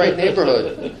close. You're in the right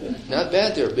neighborhood. Not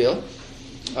bad there, Bill.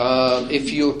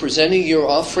 If you're presenting your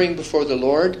offering before the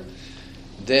Lord,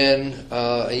 then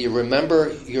you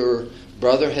remember your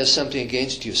brother has something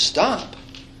against you, stop.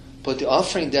 Put the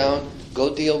offering down,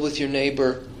 go deal with your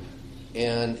neighbor,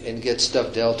 and get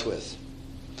stuff dealt with.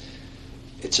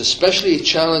 It's especially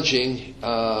challenging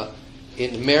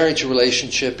in marriage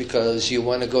relationship because you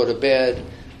want to go to bed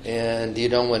and you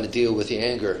don't want to deal with the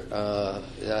anger.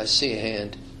 I see a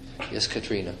hand. Yes,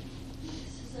 Katrina.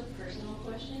 This is a personal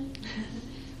question,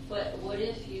 but what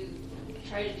if you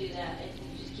try to do that and you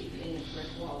just keep hitting a brick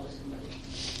wall with somebody?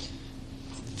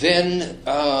 Then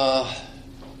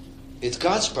it's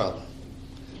God's problem.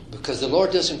 Because the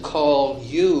Lord doesn't call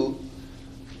you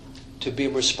to be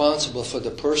responsible for the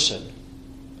person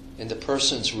and the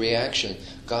person's reaction.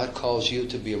 God calls you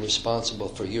to be responsible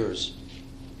for yours.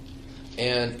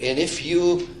 And if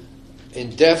you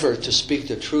endeavor to speak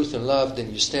the truth in love,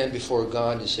 then you stand before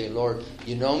God and say, Lord,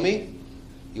 you know me.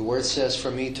 Your word says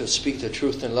for me to speak the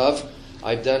truth in love.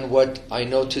 I've done what I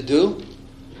know to do.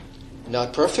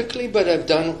 Not perfectly, but I've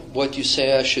done what you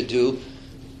say I should do.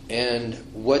 And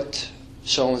what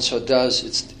so-and-so does,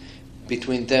 it's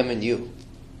between them and you.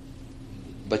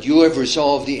 But you have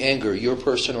resolved the anger, your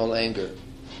personal anger.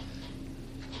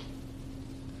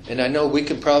 And I know we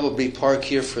can probably park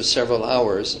here for several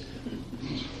hours.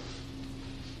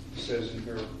 It says in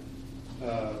here,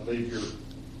 leave your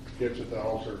gift at the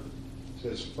altar. It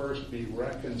says, first be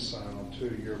reconciled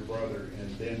to your brother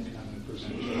and then come and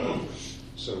present your offering.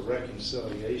 So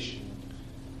reconciliation,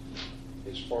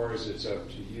 as far as it's up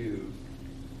to you,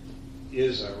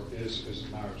 is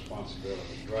my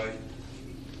responsibility, right?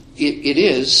 It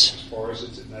is. As far as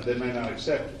it's, now they may not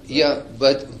accept it. Yeah,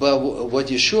 but what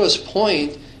Yeshua's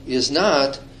point is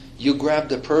not you grab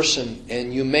the person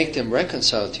and you make them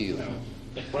reconcile to you. No.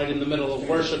 Right in the middle of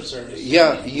worship service.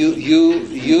 Yeah, you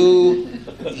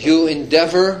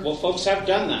endeavor. Well, folks have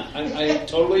done that. I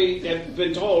totally have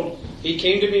been told. He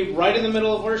came to me right in the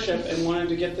middle of worship and wanted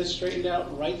to get this straightened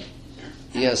out right there.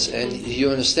 Yes, and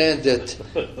you understand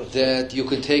that you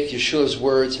can take Yeshua's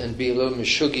words and be a little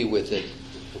meshuggy with it.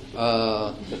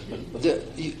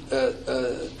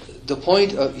 The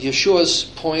point of Yeshua's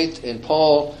point and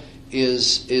Paul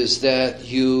is that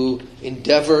you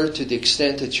endeavor to the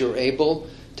extent that you're able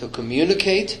to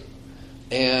communicate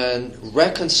and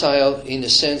reconcile in the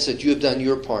sense that you've done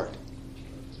your part.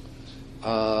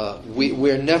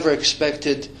 We're never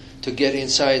expected to get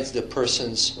inside the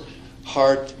person's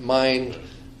heart, mind,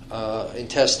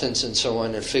 intestines, and so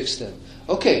on, and fix them.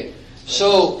 Okay,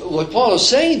 so what Paul is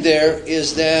saying there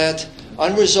is that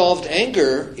unresolved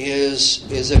anger is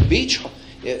a beach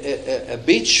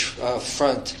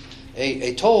front,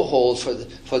 a toehold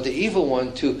for the evil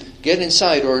one to get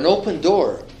inside, or an open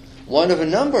door. One of a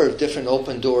number of different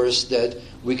open doors that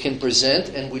we can present,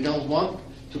 and we don't want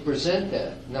to present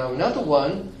that. Now, another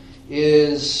one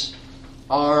is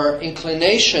our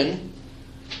inclination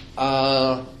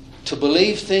to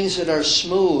believe things that are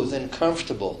smooth and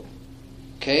comfortable.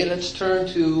 Okay, let's turn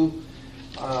to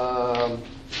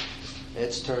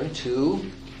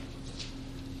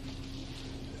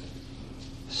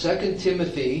 2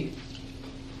 Timothy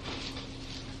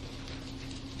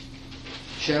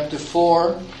chapter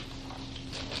 4,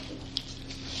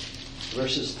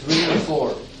 verses 3 and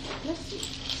 4.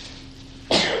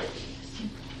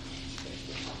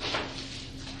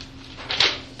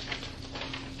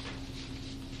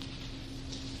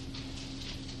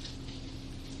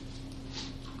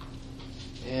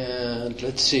 And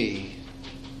let's see.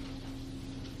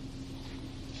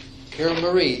 Carol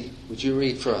Marie, would you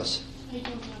read for us? I don't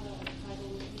have a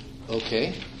Bible with me.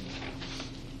 Okay.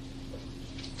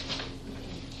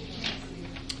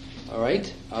 All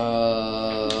right.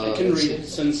 I can read it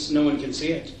since no one can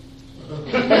see it.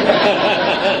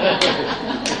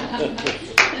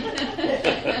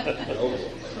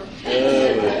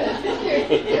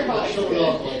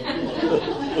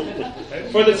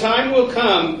 For the time will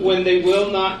come when they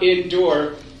will not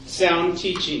endure sound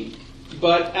teaching,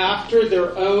 but after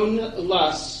their own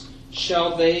lusts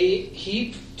shall they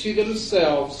heap to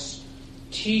themselves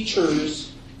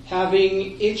teachers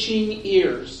having itching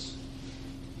ears,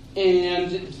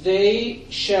 and they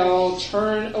shall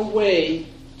turn away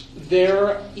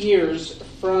their ears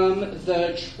from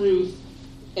the truth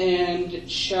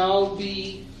and shall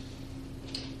be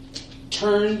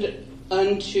turned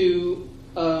unto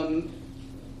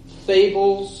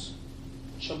fables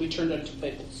shall be turned unto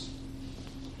fables.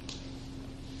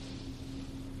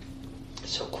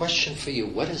 So, question for you: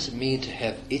 what does it mean to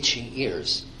have itching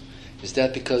ears? Is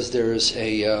that because there's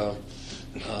a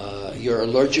you're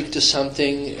allergic to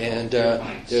something, and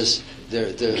there's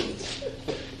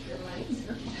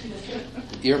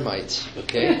ear mites?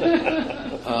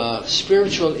 Okay,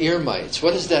 spiritual ear mites.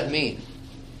 What does that mean?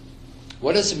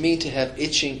 What does it mean to have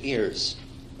itching ears?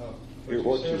 You're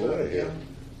what you want to hear.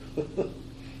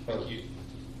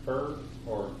 Her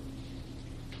or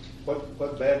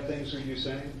what bad things are you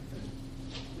saying?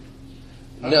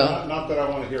 No. Not that I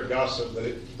want to hear gossip, but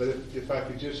if I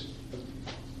could just,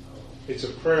 it's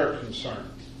a prayer concern.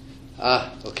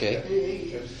 Okay.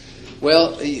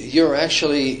 Well, you're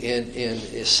actually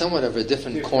in somewhat of a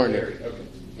different corner. Area. Okay.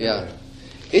 Yeah.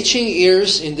 Itching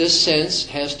ears in this sense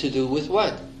has to do with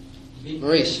what?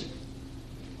 Maurice?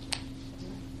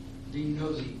 Being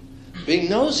nosy. Being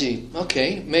nosy.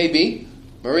 Okay, maybe.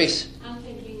 Maurice? I'm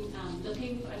thinking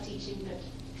looking for a teaching that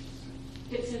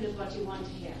fits in with what you want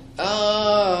to hear.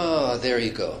 Ah, there you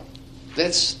go.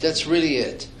 That's really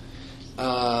it.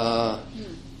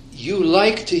 You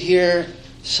like to hear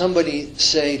somebody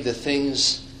say the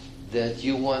things that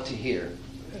you want to hear,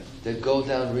 that go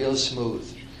down real smooth.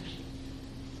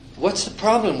 What's the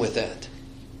problem with that?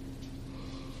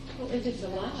 Well, if it's a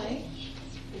lie.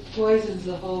 It poisons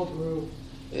the whole group.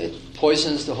 It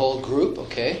poisons the whole group,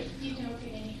 okay? You don't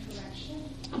get any correction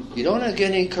You don't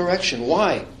get any correction.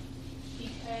 Why?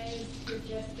 because you're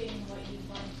just getting what you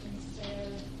want instead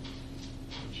of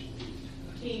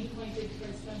being pointed for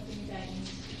something that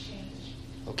needs to change.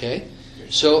 Okay?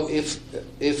 So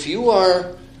if you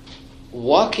are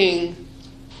walking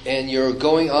and you're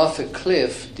going off a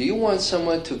cliff, do you want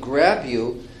someone to grab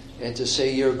you and to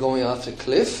say you're going off the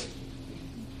cliff?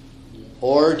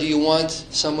 Or do you want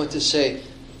someone to say,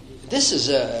 this is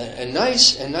a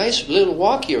nice little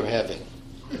walk you're having?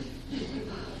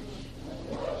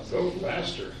 Go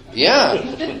faster. Yeah.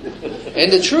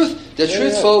 And the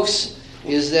truth, folks,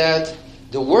 is that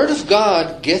the Word of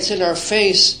God gets in our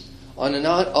face on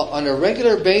a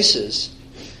regular basis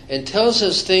and tells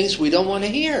us things we don't want to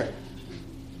hear.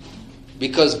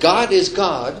 Because God is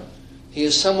God. He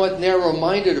is somewhat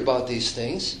narrow-minded about these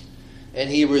things. And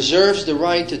He reserves the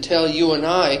right to tell you and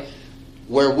I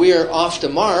where we are off the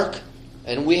mark,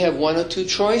 and we have one or two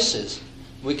choices.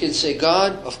 We can say,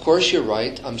 God, of course you're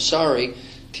right. I'm sorry.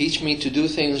 Teach me to do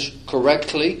things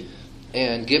correctly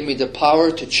and give me the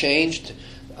power to change,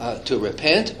 to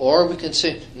repent. Or we can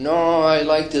say, no, I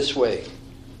like this way.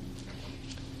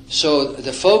 So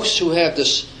the folks who have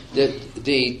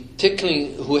the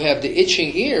tickling, who have the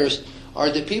itching ears, are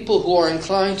the people who are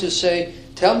inclined to say,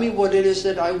 tell me what it is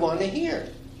that I want to hear.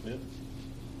 Yeah.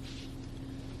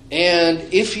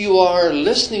 And if you are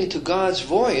listening to God's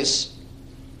voice,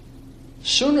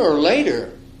 sooner or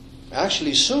later,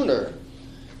 actually sooner,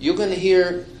 you're going to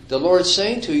hear the Lord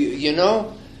saying to you, you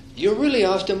know, you're really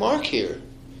off the mark here.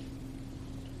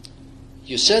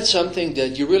 You said something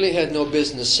that you really had no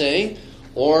business saying,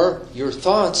 or your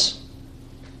thoughts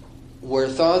were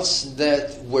thoughts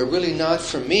that were really not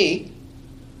from me,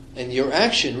 and your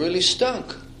action really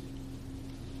stunk.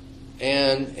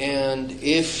 And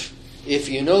if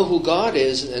you know who God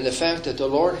is, and the fact that the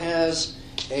Lord has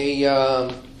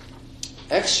a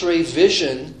X-ray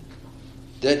vision,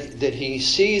 that He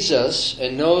sees us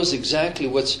and knows exactly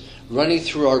what's running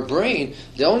through our brain,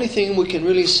 the only thing we can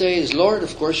really say is, Lord,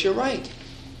 of course you're right.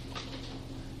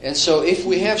 And so if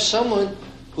we have someone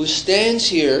who stands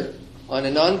here on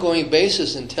an ongoing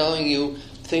basis and telling you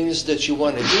things that you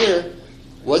want to hear,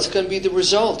 what's going to be the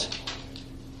result?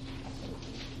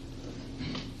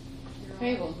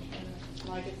 Fable.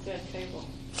 Like it said, fable.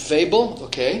 Fable,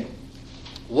 okay.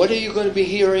 What are you going to be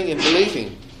hearing and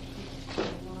believing?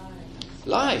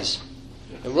 Lies.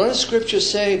 And what does Scripture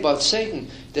say about Satan?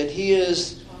 That he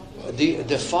is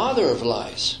the father of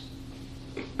lies.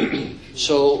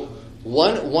 So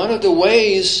one of the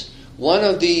ways, one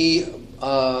of the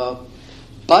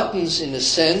buttons in a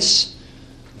sense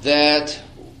that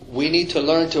we need to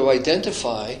learn to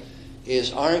identify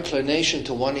is our inclination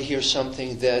to want to hear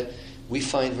something that we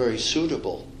find very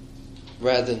suitable,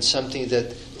 rather than something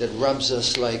that rubs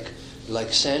us like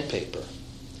sandpaper.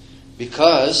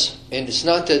 Because, and it's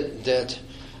not that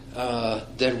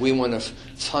we want to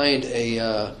find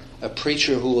a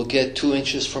preacher who will get 2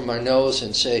 inches from our nose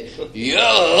and say,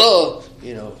 yeah,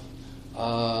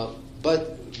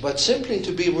 but simply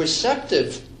to be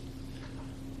receptive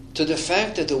to the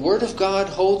fact that the Word of God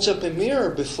holds up a mirror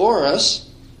before us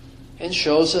and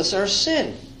shows us our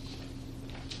sin.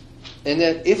 And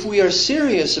that if we are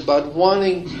serious about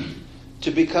wanting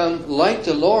to become like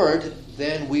the Lord,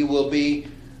 then we will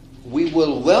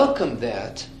welcome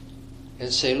that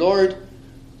and say, Lord,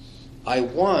 I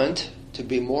want to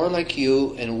be more like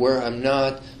you, and where I'm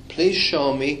not, please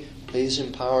show me, please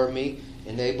empower me,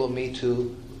 enable me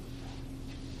to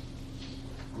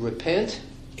repent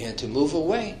and to move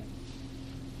away.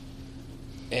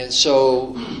 And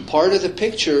so part of the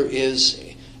picture is,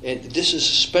 and this is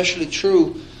especially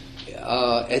true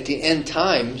at the end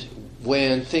times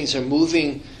when things are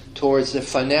moving towards the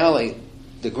finale,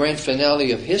 the grand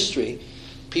finale of history,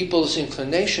 people's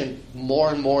inclination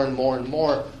more and more and more and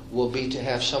more will be to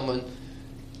have someone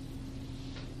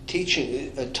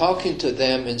teaching, talking to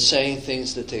them and saying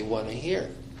things that they want to hear.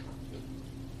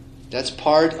 That's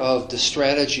part of the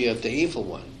strategy of the evil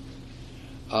one,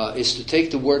 is to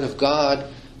take the Word of God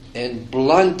and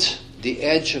blunt the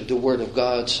edge of the Word of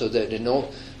God so that it no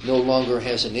longer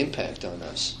has an impact on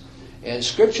us. And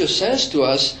Scripture says to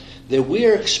us that we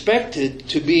are expected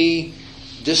to be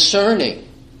discerning.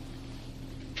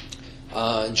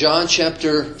 1 John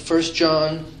chapter 4,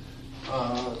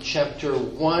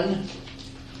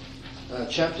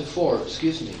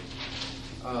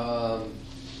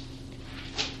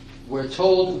 we're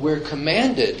told, we're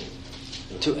commanded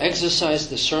to exercise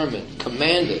discernment.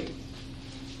 Commanded.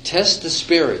 Test the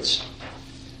spirits.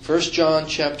 1 John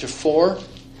chapter 4.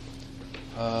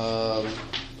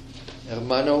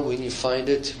 Hermano, when you find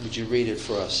it, would you read it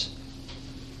for us?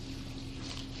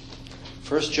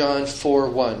 1 John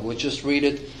 4:1. We'll just read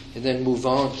it and then move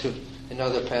on to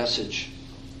another passage.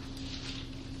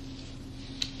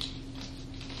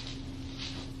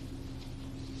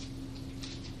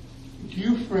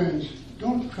 You friends,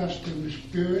 don't trust every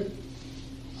spirit.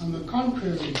 On the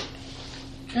contrary,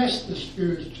 test the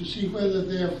spirits to see whether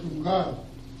they are from God,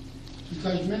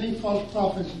 because many false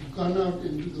prophets have gone out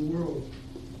into the world.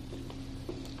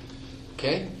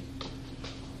 Okay?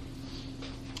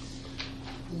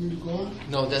 Want me to go on?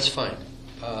 No, that's fine.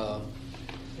 A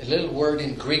little word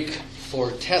in Greek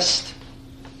for test,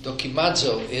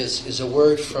 dokimazo, is a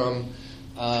word from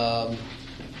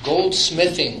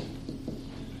goldsmithing.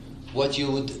 What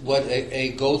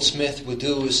a goldsmith would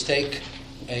do is take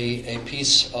a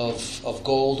piece of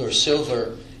gold or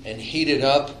silver and heat it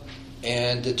up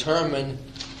and determine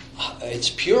its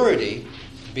purity,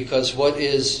 because what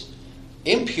is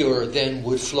impure then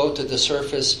would float to the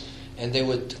surface, and they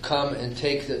would come and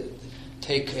take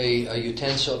a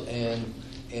utensil and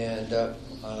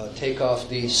take off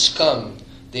the scum,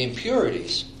 the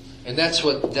impurities, and that's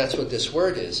what this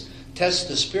word is. Test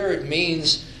the spirit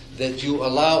means that you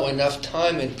allow enough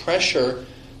time and pressure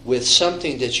with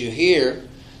something that you hear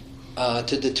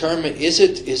to determine, is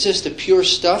this the pure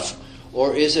stuff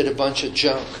or is it a bunch of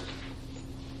junk?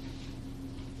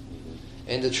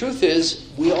 And the truth is,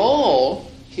 we all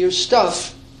hear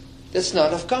stuff that's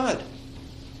not of God.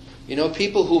 You know,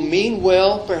 people who mean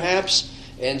well, perhaps,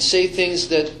 and say things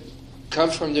that come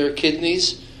from their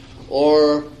kidneys,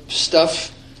 or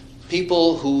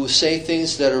people who say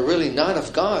things that are really not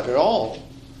of God at all.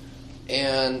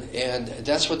 And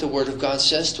that's what the Word of God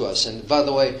says to us. And by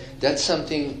the way, that's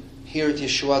something here at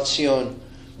Yeshuat Zion,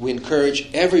 we encourage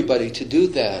everybody to do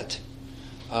that.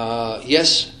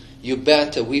 Yes, you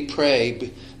bet that we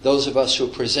pray, those of us who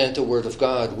present the Word of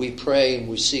God, we pray and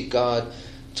we seek God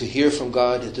to hear from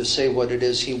God and to say what it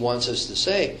is He wants us to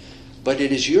say. But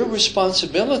it is your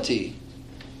responsibility,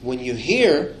 when you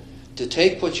hear, to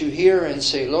take what you hear and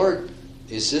say, Lord,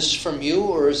 is this from you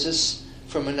or is this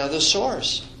from another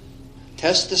source?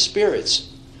 Test the spirits.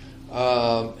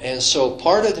 And so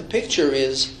part of the picture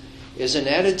is an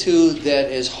attitude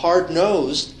that is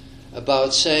hard-nosed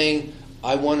about saying,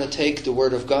 I want to take the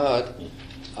Word of God,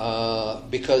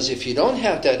 because if you don't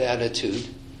have that attitude,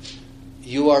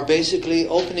 you are basically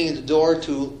opening the door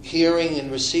to hearing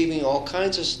and receiving all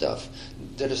kinds of stuff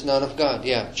that is not of God.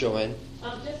 Yeah, Joanne?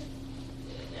 Just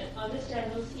on this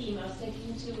general theme, I was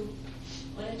thinking too,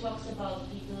 when it talks about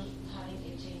people having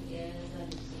itching ears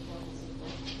and so forth and so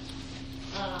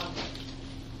forth,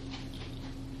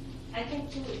 I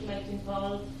think too it might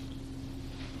involve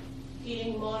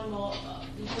feeling more and more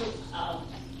people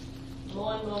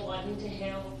more and more wanting to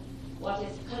hear what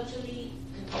is culturally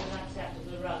considered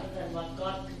acceptable rather than what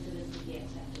God considers to be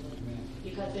acceptable.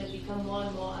 Because they've become more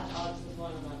and more at odds with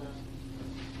one another.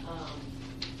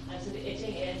 And so the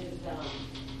itching ears is,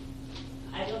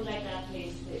 I don't like that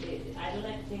place. I don't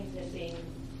like the things they're saying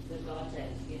that God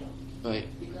says, you know. Right.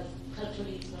 Because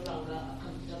culturally it's no longer a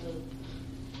comfortable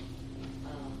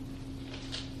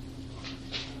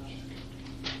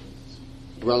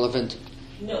relevant?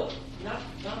 No, not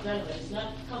relevant. It's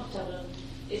not comfortable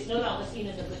it's no longer seen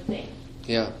as a good thing.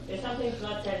 Yeah. There's something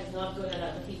God says is not good and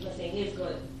other people are saying is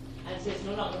good. And so it's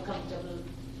no longer comfortable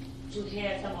to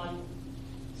hear someone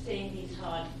saying these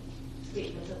hard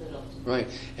statements of the Lord. Right.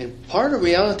 And part of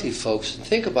reality, folks,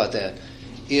 think about that.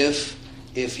 If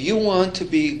you want to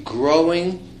be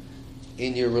growing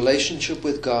in your relationship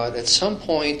with God, at some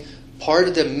point, part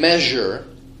of the measure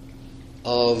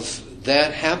of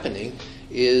that happening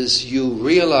is you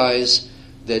realize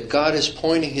that God is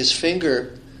pointing His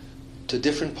finger to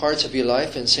different parts of your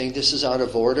life and saying this is out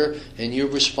of order, and you're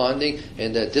responding,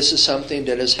 and that this is something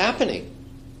that is happening.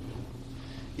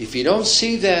 If you don't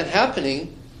see that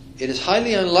happening, it is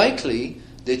highly unlikely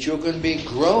that you're going to be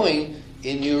growing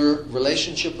in your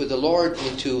relationship with the Lord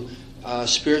into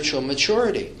spiritual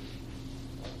maturity.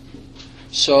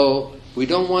 So we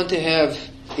don't want to have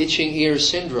itching ear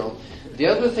syndrome. The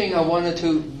other thing I wanted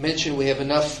to mention, we have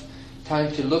enough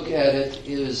time to look at it,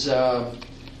 is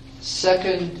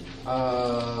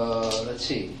let's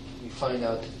see, we find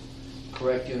out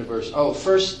correct universe. Oh,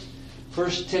 First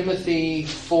Timothy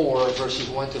 4, verses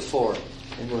 1 to 4,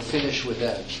 and we'll finish with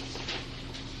that.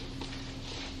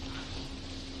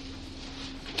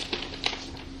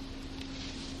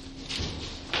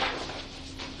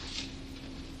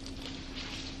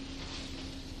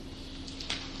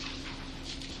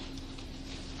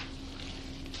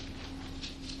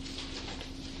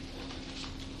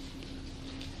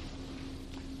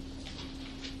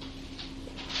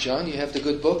 John, you have the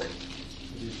good book?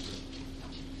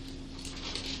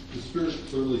 The Spirit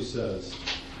clearly says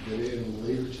that in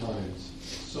later times,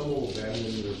 some will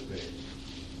abandon their faith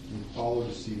and follow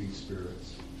deceiving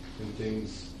spirits and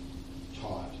things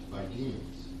taught by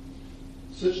demons.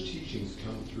 Such teachings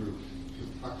come through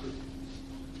hypocrisy.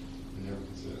 I never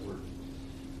can say that word.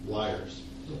 Liars,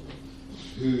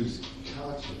 whose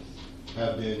conscience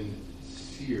have been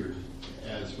seared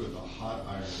as with a hot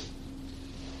iron.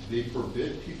 They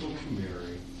forbid people to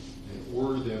marry and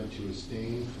order them to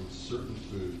abstain from certain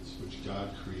foods which God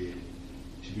created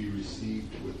to be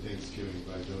received with thanksgiving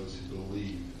by those who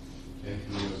believe and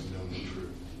who have known the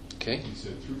truth. Okay. You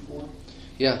said through 4?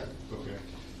 Yeah. Okay.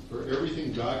 For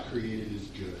everything God created is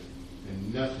good,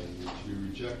 and nothing is to be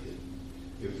rejected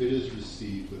if it is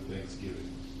received with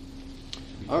thanksgiving,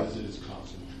 because it is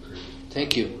constantly created.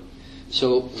 Thank you.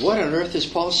 So what on earth is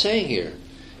Paul saying here?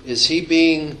 Is he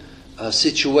being a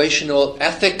situational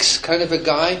ethics kind of a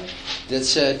guy that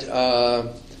said,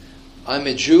 I'm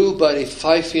a Jew, but if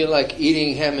I feel like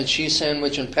eating ham and cheese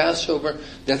sandwich on Passover,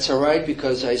 that's all right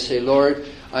because I say, Lord,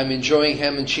 I'm enjoying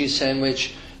ham and cheese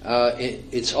sandwich.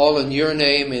 It's all in your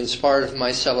name and it's part of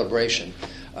my celebration.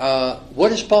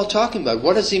 What is Paul talking about?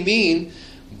 What does he mean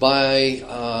by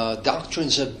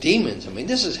doctrines of demons? I mean,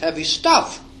 this is heavy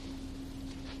stuff.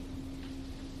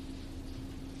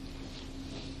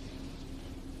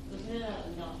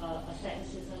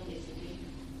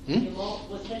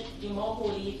 You're more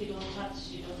holy if you don't touch,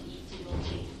 you don't eat, you don't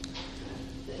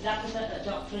taste. That was a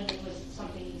doctrine that was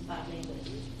something he was battling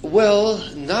with. Well,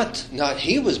 not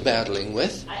he was battling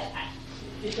with.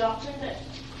 The doctrine that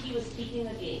he was speaking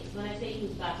against, when I say he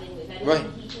was battling with, I don't right.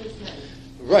 think he personally.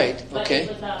 Right, but okay. It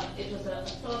was a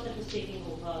thought that was taking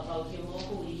over about you're more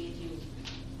holy if you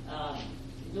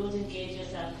don't engage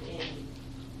yourself in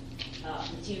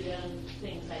material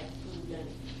things like food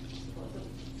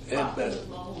and was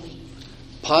more holy.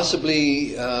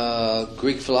 Possibly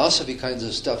Greek philosophy kinds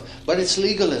of stuff, but it's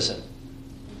legalism.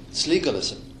 It's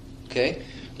legalism, okay?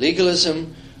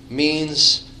 Legalism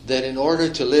means that in order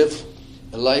to live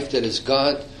a life that is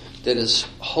God, that is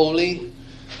holy,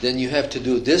 then you have to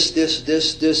do this,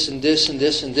 and this, and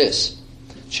this, and this.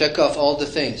 Check off all the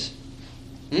things.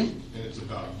 And it's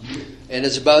about you. And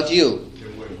it's about you.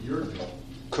 And what you're doing.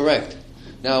 Correct.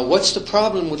 Now, what's the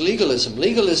problem with legalism?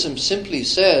 Legalism simply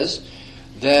says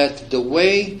that the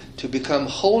way to become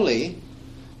holy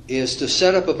is to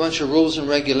set up a bunch of rules and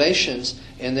regulations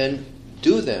and then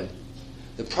do them.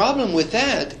 The problem with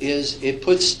that is it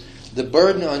puts the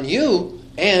burden on you,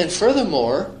 and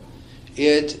furthermore,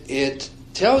 it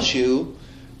tells you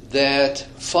that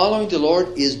following the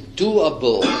Lord is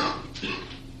doable.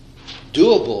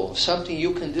 Doable, something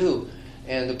you can do.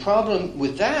 And the problem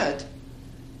with that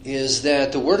is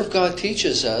that the Word of God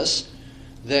teaches us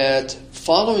that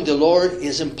following the Lord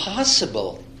is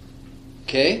impossible.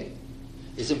 Okay?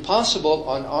 It's impossible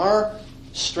on our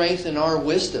strength and our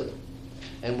wisdom.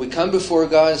 And we come before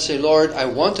God and say, Lord, I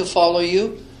want to follow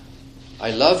you.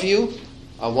 I love you.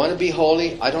 I want to be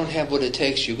holy. I don't have what it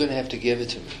takes. You're going to have to give it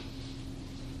to me.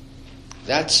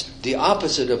 That's the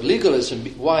opposite of legalism.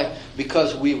 Why?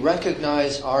 Because we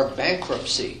recognize our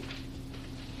bankruptcy.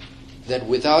 That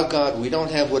without God we don't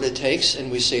have what it takes,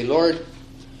 and we say, Lord,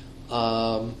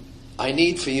 I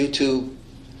need for you to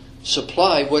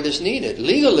supply what is needed.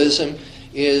 Legalism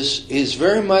is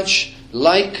very much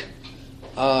like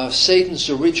Satan's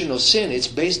original sin. It's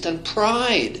based on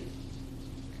pride.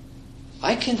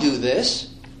 I can do this.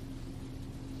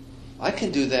 I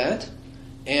can do that.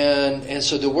 And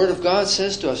so the Word of God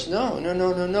says to us, no.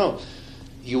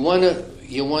 You want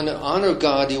to honor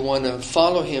God, you want to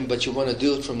follow Him, but you want to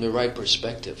do it from the right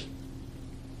perspective.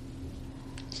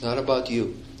 It's not about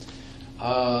you.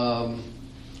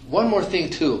 One more thing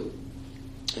too.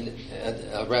 And,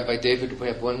 Rabbi David, we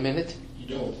have 1 minute? You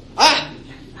don't. Ah!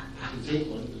 You take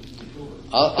one.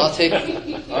 I'll take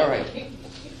it. All right.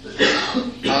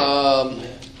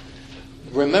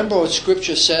 Remember what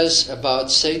Scripture says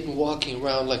about Satan walking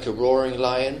around like a roaring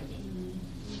lion?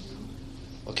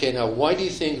 Okay, now why do you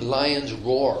think lions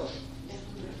roar?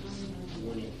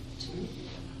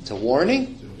 It's a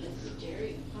warning?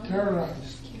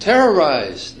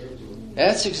 Terrorized.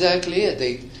 That's exactly it.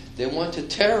 They want to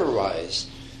terrorize,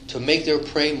 to make their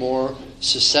prey more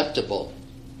susceptible.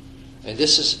 And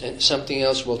this is something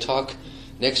else we'll talk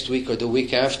next week or the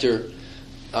week after,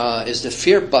 is the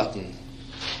fear button.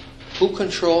 Who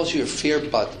controls your fear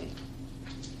button?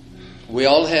 We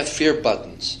all have fear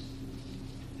buttons.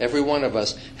 Every one of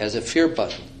us has a fear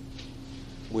button.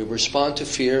 We respond to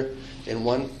fear in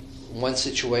one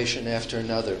situation after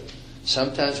another.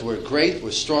 Sometimes we're great,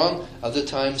 we're strong. Other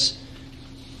times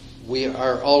we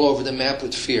are all over the map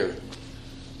with fear.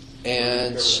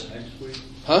 And We're going to cover that next week?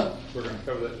 Huh? We're going to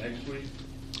cover that next week?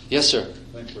 Yes, sir.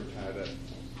 I think we're tied up.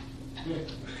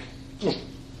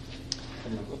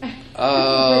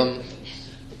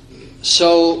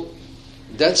 So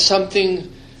that's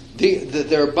something.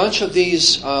 There are a bunch of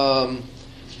these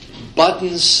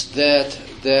buttons that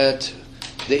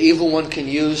the evil one can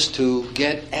use to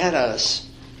get at us.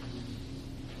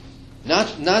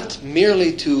 Not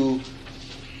merely to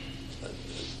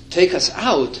take us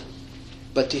out,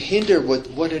 but to hinder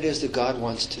what it is that God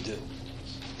wants to do.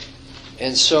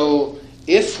 And so,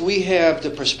 if we have the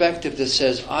perspective that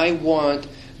says, I want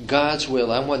God's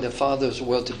will, I want the Father's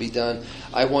will to be done,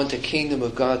 I want the kingdom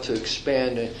of God to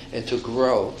expand and to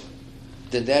grow,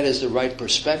 then that is the right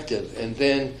perspective. And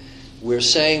then we're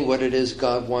saying what it is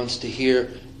God wants to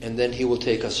hear, and then He will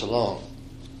take us along.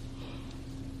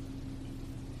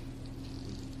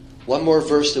 One more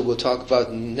verse that we'll talk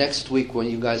about next week when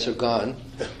you guys are gone.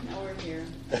 Now we're here.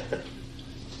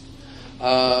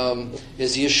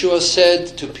 Is Yeshua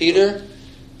said to Peter,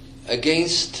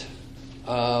 against,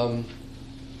 I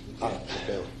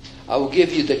will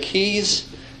give you the keys,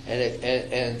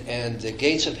 and the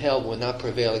gates of hell will not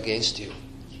prevail against you.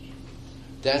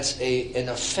 That's an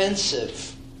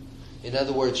offensive. In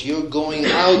other words, you're going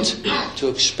out to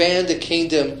expand the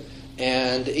kingdom,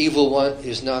 and the evil one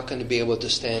is not going to be able to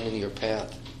stand in your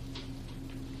path.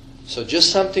 So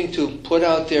just something to put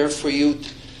out there for you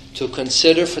to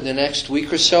consider for the next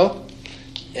week or so.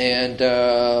 And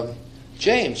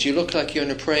James, you look like you're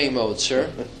in a praying mode, sir.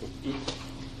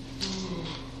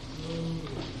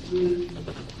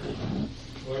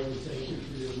 Lord, we thank you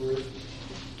for your word.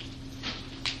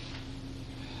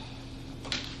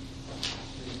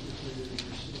 Thank you for your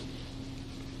mercy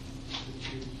that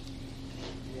you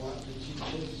want to teach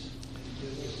us and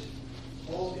give us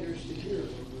all ears to hear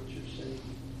what you're saying.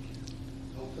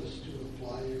 Help us to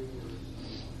apply your word in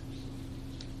our lives.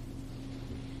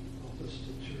 Help us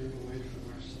to turn away from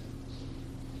our sins,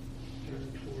 turn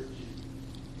towards you,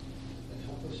 and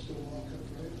help us to walk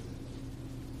uprightly,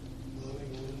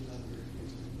 loving one another,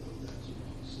 even though that's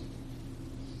impossible.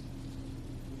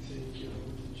 We thank you,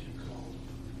 Lord, that you called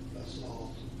us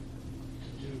all to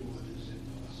do what is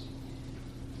impossible.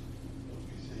 But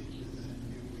we thank you that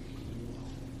in you we can do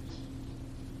all things.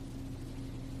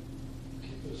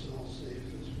 Keep us all safe